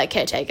thing was that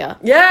caretaker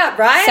Yeah,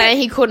 right? saying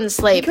he couldn't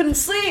sleep. He couldn't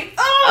sleep.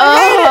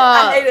 Oh,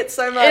 I hate it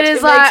so much.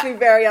 It like- makes me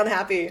very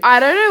unhappy. I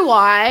don't know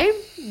why.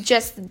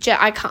 Just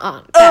I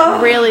can't.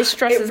 That really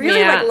stresses It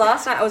really, me out. like,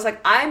 last night, I was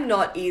like, I'm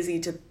not easy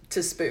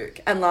to spook.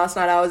 And last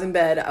night, I was in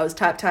bed. I was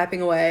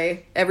typing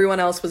away. Everyone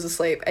else was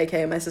asleep,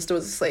 aka my sister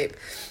was asleep.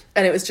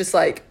 And it was just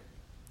like,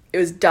 it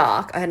was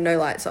dark. I had no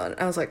lights on.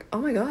 I was like, oh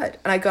my God.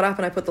 And I got up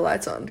and I put the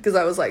lights on because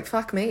I was like,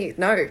 fuck me.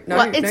 No,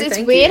 it's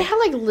thank weird you. how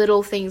like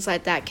little things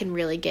like that can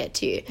really get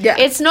to you. Yeah.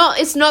 It's not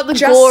the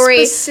Just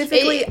gory.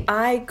 specifically,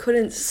 I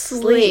couldn't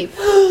sleep.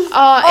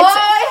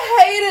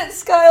 I hate it,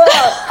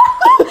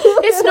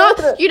 Skylar. it's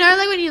not, you know,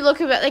 like when you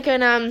look at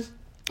like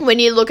when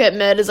you look at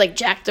murders like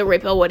Jack the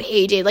Ripper, what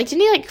he did, like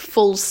didn't he like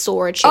full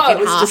saw a chicken Oh, it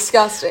was half?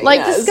 disgusting. Like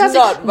Yeah, it's disgusting.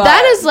 not right.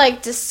 That is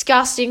like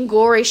disgusting,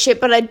 gory shit.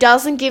 But it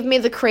doesn't give me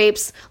the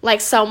creeps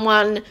like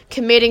someone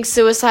committing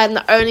suicide, and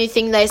the only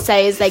thing they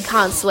say is they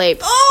can't sleep.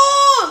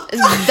 Oh!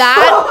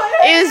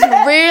 That is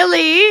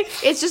really.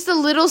 It's just the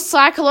little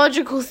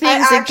psychological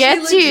things that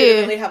get to you.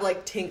 legitimately have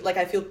like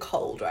I feel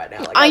cold right now.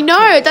 Like, I I'm know,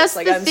 tingling. that's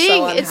Like, the I'm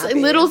thing. so It's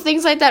unhappy. little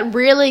things like that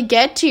really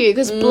get to you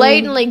because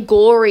blatantly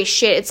gory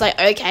shit. It's like,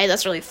 okay,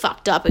 that's really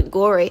fucked up and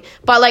gory,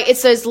 but like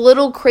it's those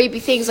little creepy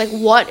things. Like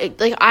what?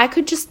 Like I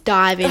could just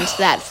dive into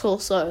that for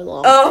so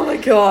long. Oh my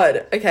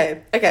God.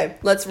 Okay.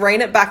 Let's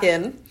rein it back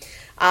in.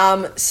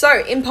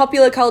 So in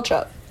popular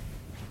culture,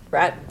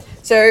 right?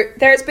 So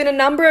there has been a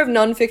number of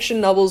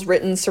non-fiction novels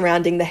written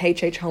surrounding the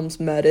H.H. Holmes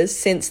murders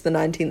since the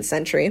 19th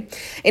century.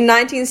 In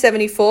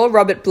 1974,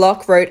 Robert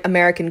Bloch wrote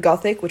American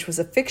Gothic, which was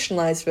a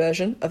fictionalized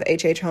version of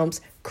H.H.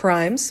 Holmes'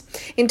 crimes.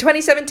 In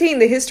 2017,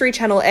 the History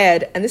Channel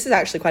aired, and this is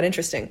actually quite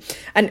interesting,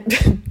 and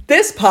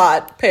this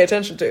part, pay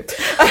attention to,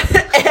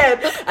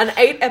 aired an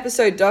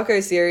 8-episode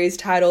doco-series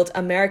titled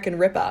American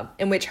Ripper,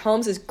 in which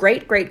Holmes's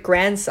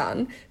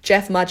great-great-grandson,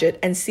 Jeff Mudgett,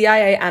 and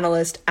CIA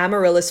analyst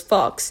Amaryllis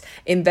Fox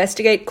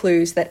investigate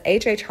clues that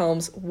H.H.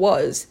 Holmes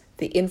was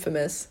the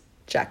infamous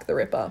Jack the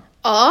Ripper.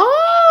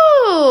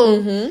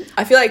 Oh,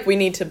 I feel like we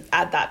need to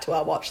add that to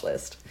our watch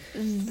list.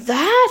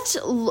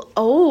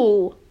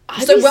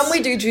 So when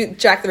we do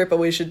Jack the Ripper,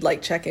 we should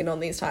like check in on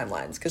these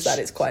timelines because that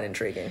is quite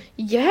intriguing.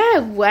 Yeah,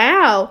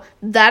 wow.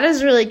 That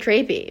is really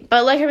creepy.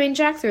 But like, I mean,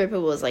 Jack the Ripper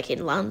was like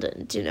in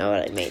London. Do you know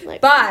what I mean?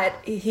 Like, But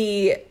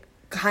he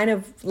kind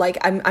of like,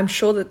 I'm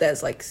sure that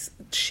there's like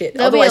shit.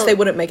 There'll be Otherwise, a- they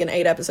wouldn't make an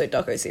 8-episode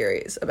doco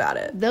series about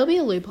it. there'll be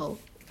a loophole.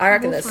 I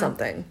reckon We'll there's find-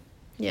 something.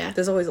 Yeah.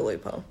 There's always a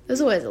loophole. There's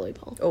always a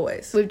loophole.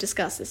 Always. We've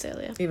discussed this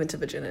earlier. Even to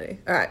virginity.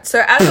 All right.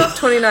 So as of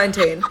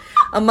 2019,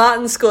 a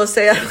Martin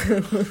Scorsese...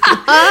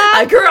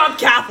 I grew up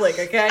Catholic,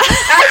 okay?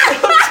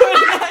 As of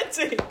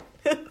 2019...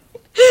 we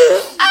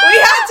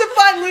had to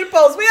find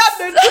loopholes. We had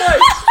no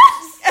choice.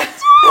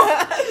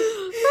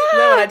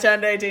 Then when I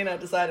turned 18, I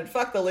decided,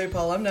 fuck the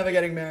loophole. I'm never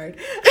getting married.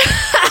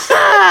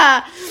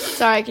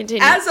 Sorry,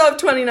 continue. As of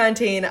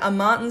 2019, a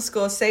Martin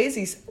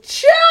Scorsese's...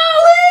 Charlie!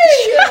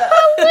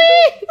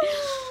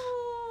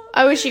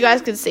 I wish you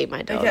guys could see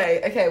my dog.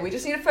 Okay, we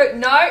just need a photo.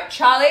 No,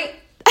 Charlie.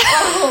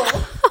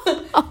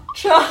 Oh.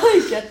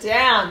 Charlie, get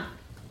down.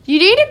 You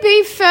need to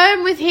be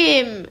firm with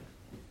him.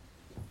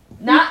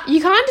 Nah.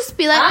 You can't just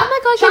be like, oh my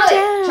God, Charlie, get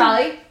down.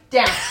 Charlie,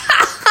 down.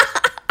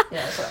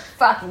 Yeah, that's what I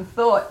fucking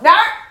thought. No.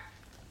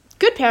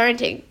 Good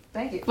parenting.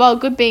 Thank you. Well,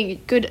 good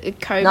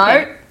co-parent.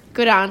 No.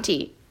 Good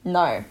auntie.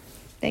 No.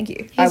 Thank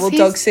you. I will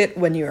dog sit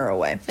when you are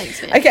away.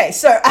 Thanks, man. Okay,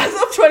 so as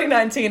of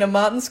 2019, a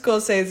Martin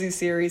Scorsese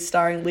series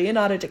starring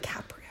Leonardo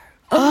DiCaprio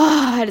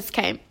Oh, I just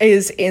came.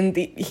 is in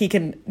the... He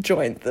can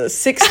join the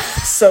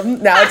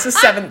sixth-some. Now it's a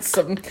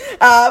seventh-some. So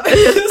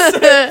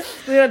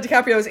Leonardo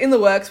DiCaprio is in the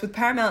works with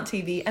Paramount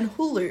TV and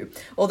Hulu,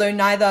 although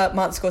neither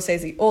Martin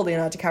Scorsese or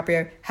Leonardo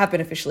DiCaprio have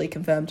been officially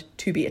confirmed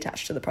to be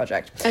attached to the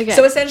project. Okay.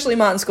 So essentially,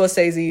 Martin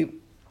Scorsese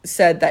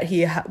said that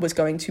he was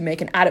going to make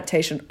an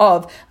adaptation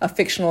of a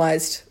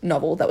fictionalized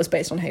novel that was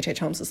based on H.H.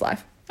 Holmes's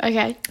life.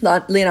 Okay.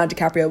 Leonardo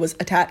DiCaprio was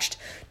attached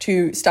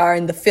to star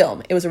in the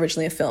film. It was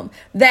originally a film.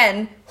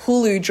 Then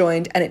Hulu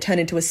joined and it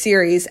turned into a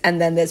series, and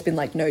then there's been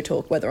like no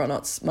talk whether or not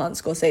it's Martin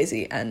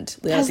Scorsese and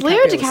Leonardo DiCaprio.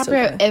 Has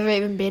Leo DiCaprio ever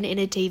even been in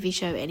a TV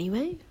show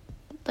anyway?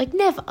 Like,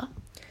 never.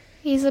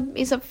 He's a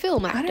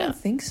film actor. I don't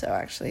think so,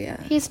 actually,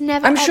 yeah. He's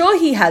never... I'm sure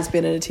he has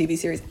been in a TV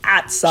series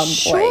at some point.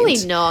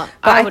 Surely not.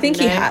 But I wouldn't think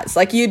he know. has.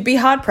 Like, you'd be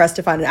hard-pressed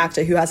to find an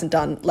actor who hasn't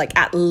done, like,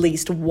 at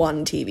least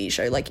one TV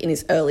show, like, in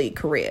his early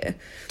career.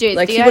 Dude,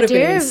 like, the he would have been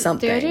idea in of-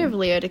 something. The idea of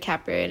Leo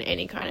DiCaprio in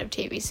any kind of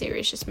TV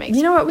series just makes...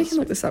 You know what? We can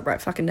look this up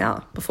right fucking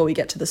now before we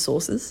get to the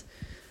sources.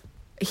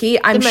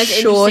 I'm most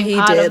sure interesting he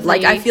part did. of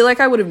Like, the- I feel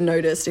like I would have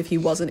noticed if he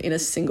wasn't in a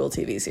single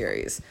TV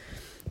series.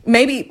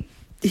 Maybe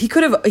he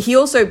could have. He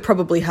also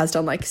probably has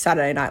done like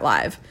Saturday Night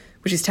Live,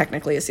 which is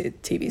technically a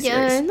TV series.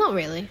 Yeah, not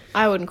really.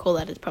 I wouldn't call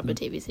that a proper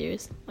TV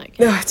series. Like,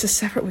 No, it's a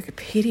separate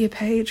Wikipedia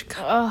page.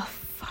 oh,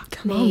 fuck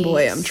Come me. on,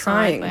 boy, I'm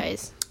trying.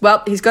 Sideways.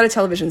 Well, he's got a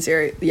television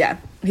series. Yeah,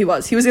 he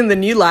was. He was in The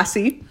New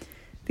Lassie,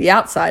 The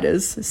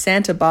Outsiders,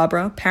 Santa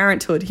Barbara,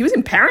 Parenthood. He was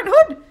in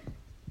Parenthood?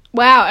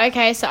 Wow,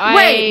 okay, so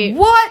Wait,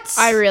 what?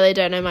 I really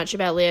don't know much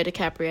about Leo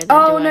DiCaprio. Then,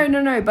 Oh, do I?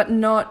 no, but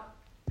not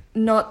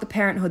the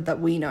Parenthood that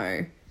we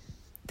know.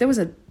 There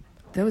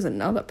was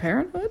another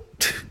Parenthood?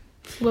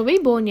 Were we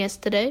born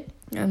yesterday?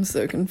 I'm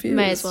so confused.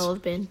 May as well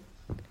have been.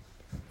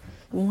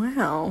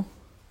 Wow.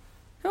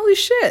 Holy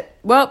shit.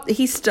 Well,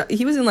 he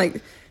was in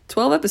like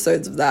 12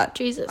 episodes of that.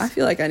 Jesus. I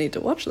feel like I need to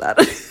watch that.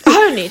 I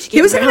don't need to get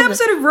He was in an around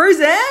episode of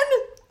Roseanne?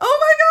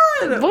 Oh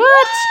my god.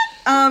 What?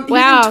 He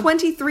Wow. was in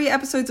 23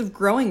 episodes of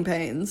Growing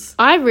Pains.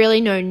 I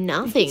really know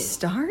nothing.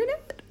 Star in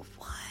it?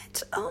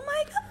 What? Oh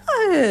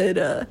my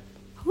god.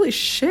 Holy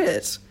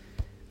shit.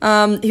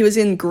 He was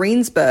in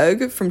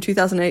Greensburg from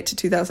 2008 to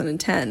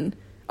 2010.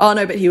 Oh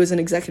no, but he was an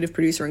executive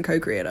producer and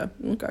co-creator.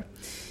 Okay.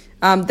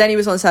 Then he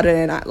was on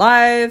Saturday Night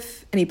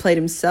Live and he played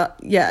himself.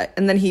 Yeah,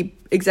 and then he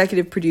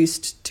executive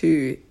produced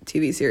 2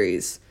 TV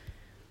series.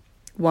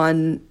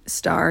 One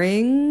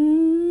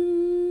starring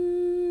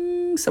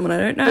someone I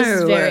don't know. This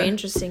is very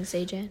interesting,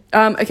 CJ.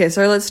 Okay,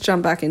 so let's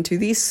jump back into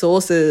these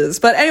sources.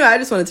 But anyway, I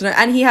just wanted to know.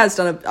 And he has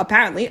done,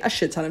 apparently, a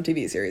shit ton of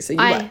TV series. So you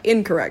were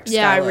incorrect,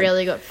 Yeah, Skylar. I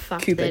really got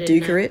fucked Cooper there,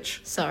 didn't I?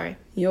 Dukerich. Sorry.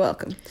 You're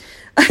welcome.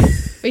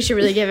 We should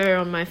really give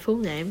everyone my full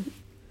name.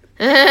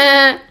 Too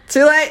late.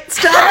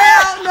 Stop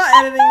out. I'm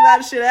not editing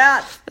that shit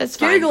out. That's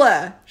fine. Google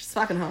her. She's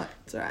fucking hot.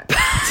 It's all right.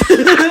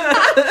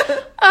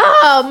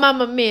 Oh,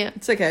 mamma mia.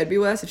 It's okay. It'd be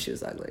worse if she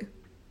was ugly.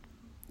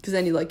 Because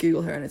then you like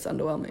Google her and it's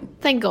underwhelming.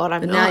 Thank God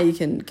I'm But not. now you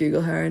can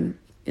Google her and,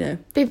 you know,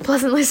 Be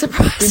pleasantly be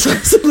surprised.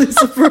 pleasantly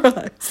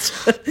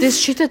surprised. This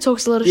shit that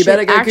talks a lot of You shit.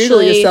 better go actually,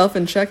 Google yourself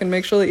and check and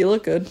make sure that you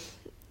look good.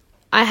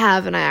 I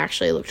have, and I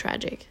actually look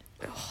tragic.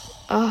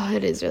 Oh,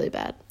 it is really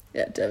bad.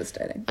 Yeah,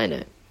 devastating. I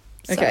know.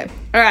 Okay.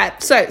 All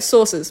right. So,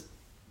 sources.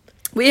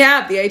 We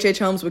have the H.H.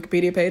 Holmes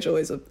Wikipedia page,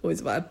 always a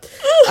vibe.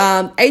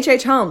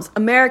 H.H. Holmes,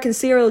 American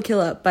Serial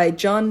Killer by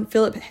John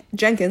Philip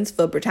Jenkins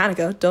for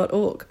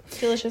Britannica.org.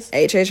 Delicious.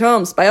 H.H.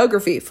 Holmes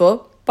biography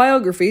for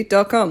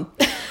biography.com.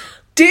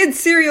 Did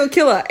serial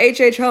killer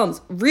H.H. Holmes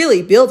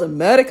really build a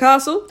murder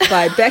castle?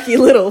 By Becky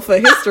Little for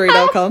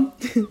History.com.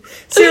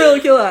 Serial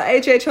killer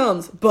H.H.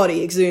 Holmes,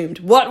 body exhumed.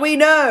 What We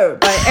Know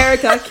by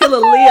Erica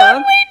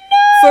Killer-Leah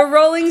for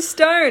Rolling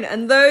Stone.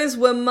 And those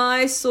were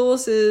my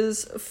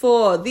sources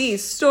for the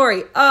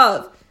story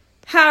of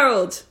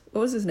Harold.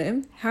 What was his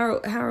name?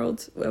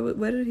 Harold.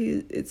 Where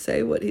did it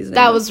say what his name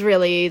That was?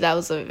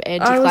 was an I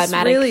anticlimactic.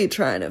 was really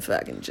trying to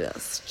fucking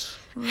just...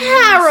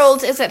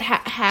 Harold. Is it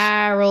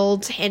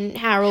Harold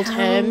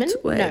Herman?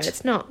 Wait, no,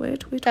 it's not.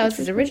 Wait, That was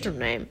his original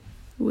name.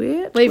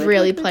 We've We've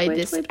really played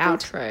this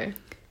outro.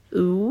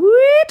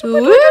 Wait.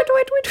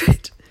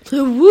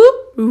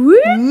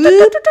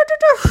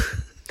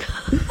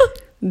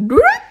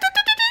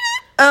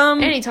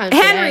 Anytime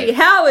Henry today.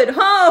 Howard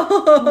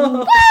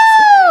Holmes.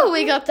 Woo!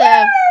 We got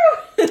there.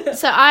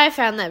 So I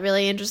found that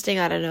really interesting.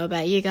 I don't know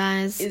about you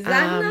guys. Is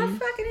that enough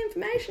fucking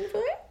information for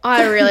you?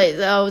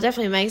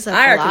 Definitely makes up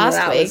I for reckon last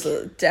that week. was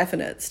a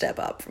definite step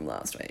up from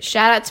last week.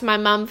 Shout out to my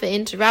mum for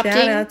interrupting.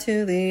 Shout out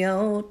to the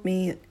old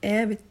me and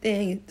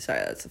everything. Sorry,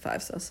 that's a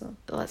 5-star song.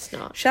 Let's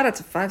not. Shout out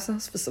to 5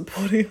 stars for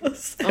supporting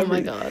us. Oh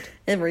my god.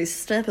 Every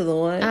step of the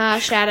way.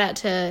 Shout out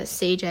to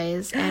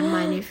CJ's and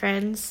my new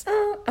friends.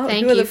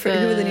 Thank who are you who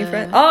are the new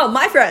friends? Oh,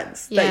 my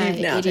friends that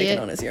you've now taken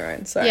on as your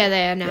own. Sorry. Yeah,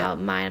 they are now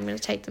mine. I'm going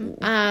to take them.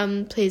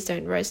 Please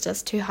don't roast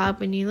us too hard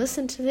when you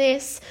listen to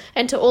this.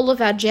 And to all of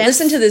our Jeffs.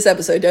 Listen to this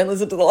episode. Don't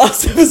listen to the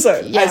last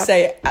episode. Yeah. I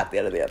say at the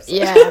end of the episode.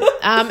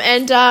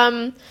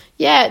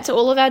 Yeah. To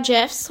all of our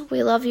Jeffs,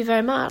 we love you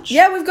very much.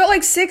 Yeah, we've got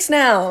like 6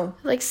 now.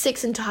 Like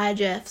 6 entire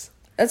Jeffs.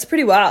 That's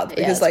pretty wild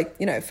because,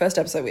 first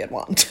episode we had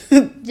 1.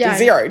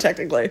 0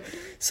 technically.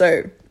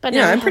 So, but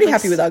I'm pretty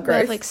happy with our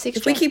growth. Like 6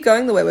 if we keep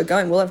going the way we're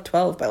going, we'll have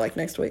 12 by like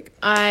next week.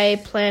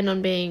 I plan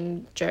on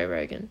being Joe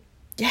Rogan.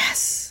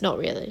 Yes. Not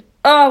really.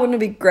 Oh, wouldn't it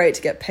be great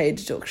to get paid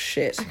to talk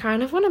shit? I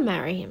kind of want to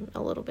marry him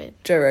a little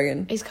bit. Joe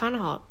Rogan. He's kind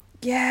of hot.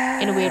 Yeah.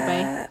 In a weird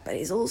way. But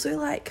he's also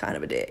like kind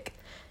of a dick.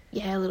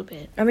 Yeah, a little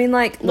bit. I mean,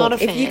 like, Not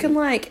look, a if you fan. can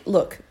like,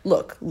 look. Oh,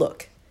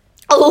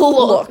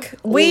 Look,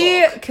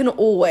 we can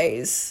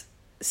always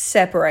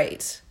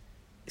separate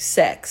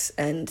sex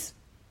and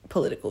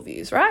political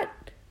views, right?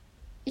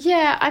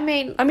 Yeah, I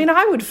mean,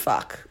 I would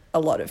fuck a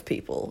lot of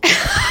people.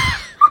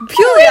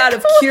 Purely out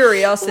of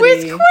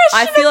curiosity.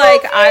 I feel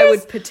like I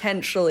would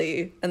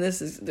potentially, and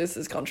this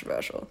is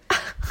controversial.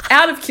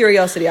 Out of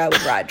curiosity, I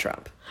would ride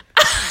Trump.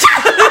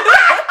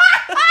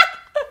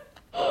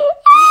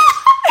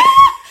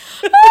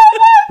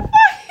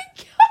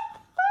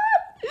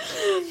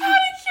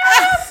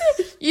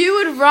 you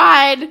would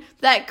ride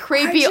that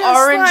creepy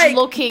orange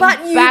looking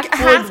but you backward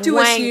have to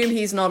wank. assume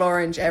he's not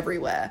orange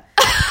everywhere.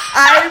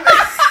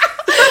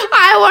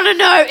 I want to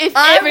know if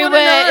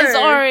everywhere is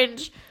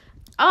orange.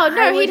 Oh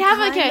no, he'd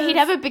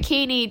have a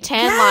bikini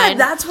tan line.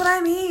 That's what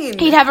I mean.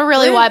 He'd have a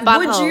really white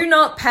butthole. Would you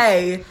not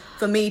pay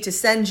for me to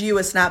send you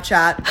a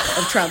Snapchat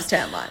of Trump's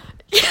tan line?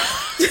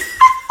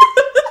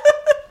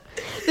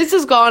 This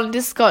has gotten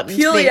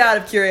Purely out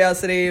of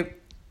curiosity.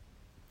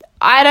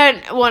 I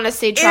don't want to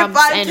see Trump's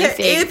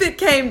anything. If it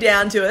came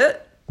down to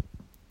it,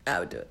 I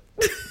would do it.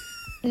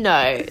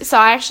 No. So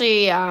I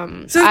actually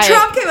So if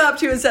Trump came up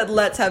to you and said,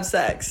 let's have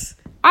sex,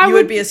 you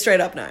would be a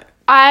straight up no.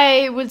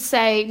 I would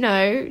say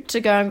no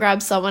to go and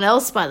grab someone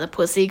else by the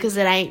pussy because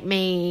it ain't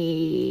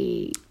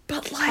me.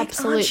 But like,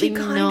 absolutely aren't you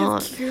kind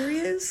not. of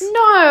curious? No,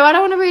 I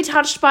don't want to be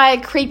touched by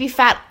a creepy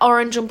fat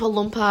orange Oompa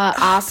Loompa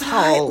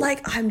asshole.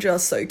 I'm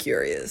just so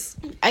curious.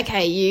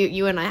 Okay,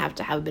 you and I have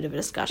to have a bit of a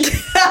discussion.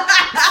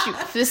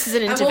 This is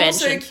an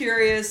intervention. I'm also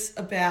curious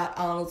about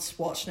Arnold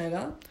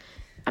Schwarzenegger.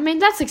 I mean,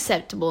 that's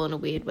acceptable in a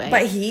weird way.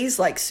 But he's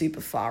like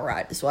super far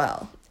right as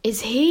well. Is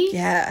he?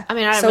 Yeah. I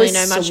mean, I don't really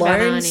know much about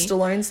Arnie.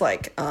 Stallone's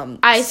like,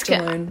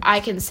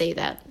 I can see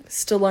that.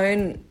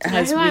 Stallone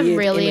has who I'm weird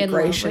really in love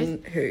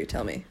immigration. Who?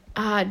 Tell me.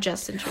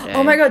 Justin Trudeau.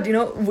 Oh my god! Do you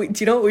know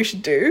what we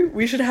should do?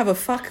 We should have a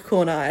fuck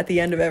corner at the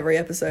end of every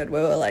episode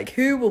where we're like,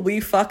 "Who will we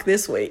fuck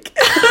this week?"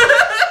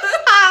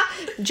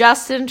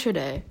 Justin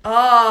Trudeau.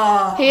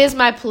 Oh, He is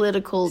my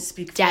political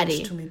daddy.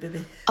 French to me,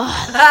 baby.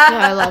 Oh,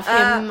 I love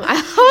him.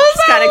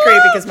 It's kind of creepy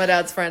because my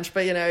dad's French,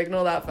 but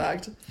ignore that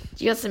fact.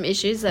 You got some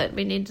issues that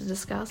we need to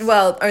discuss?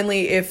 Well,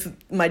 only if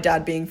my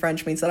dad being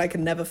French means that I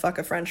can never fuck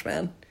a French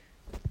man.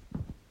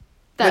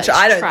 That's which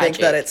I don't tragic.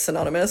 think that it's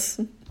synonymous.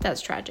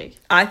 That's tragic.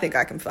 I think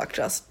I can fuck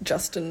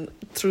Justin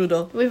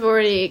Trudeau. We've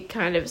already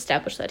kind of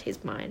established that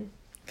he's mine.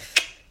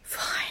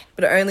 Fine.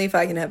 But only if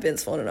I can have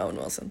Vince Vaughn and Owen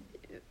Wilson.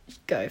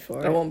 Go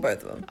for it. I want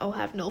both of them I'll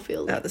have Noel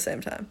Fielding. at the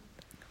same time.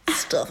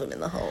 Stuff them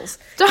in the holes.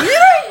 You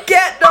don't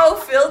get Noel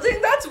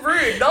Fielding? That's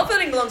rude. Noel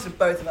Fielding belongs to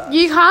both of us.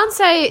 You can't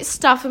say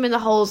stuff him in the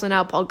holes in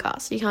our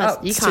podcast. You can't.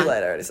 It's too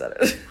late. I already said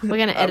it. We're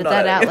going to I'm edit not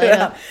that out editing it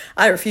later. out.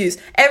 I refuse.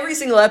 Every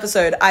single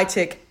episode, I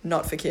tick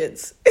not for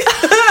kids.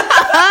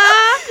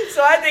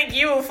 So I think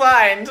you will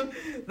find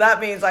that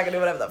means I can do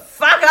whatever the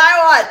fuck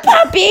I want.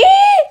 Puppy!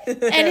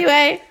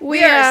 Anyway,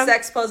 We are a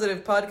sex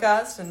positive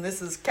podcast, and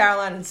this is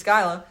Caroline and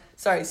Skylar.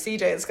 Sorry,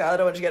 CJ and Skylar. I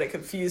don't want you to get it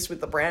confused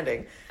with the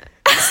branding.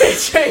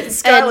 CJ and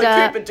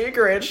Skylar Cooper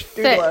Dukeridge.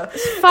 Doodler.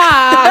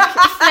 Fuck.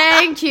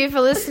 Thank you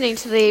for listening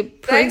to the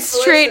Prince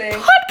Street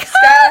podcast.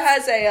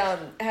 Skylar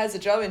has a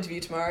job interview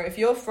tomorrow. If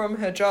you're from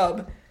her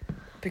job,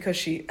 because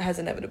she has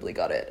inevitably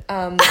got it,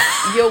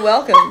 you're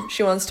welcome.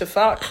 She wants to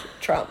fuck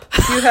Trump.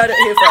 You heard it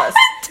here first.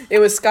 It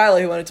was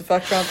Skylar who wanted to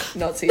fuck Trump,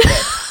 not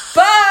CJ.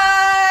 Bye!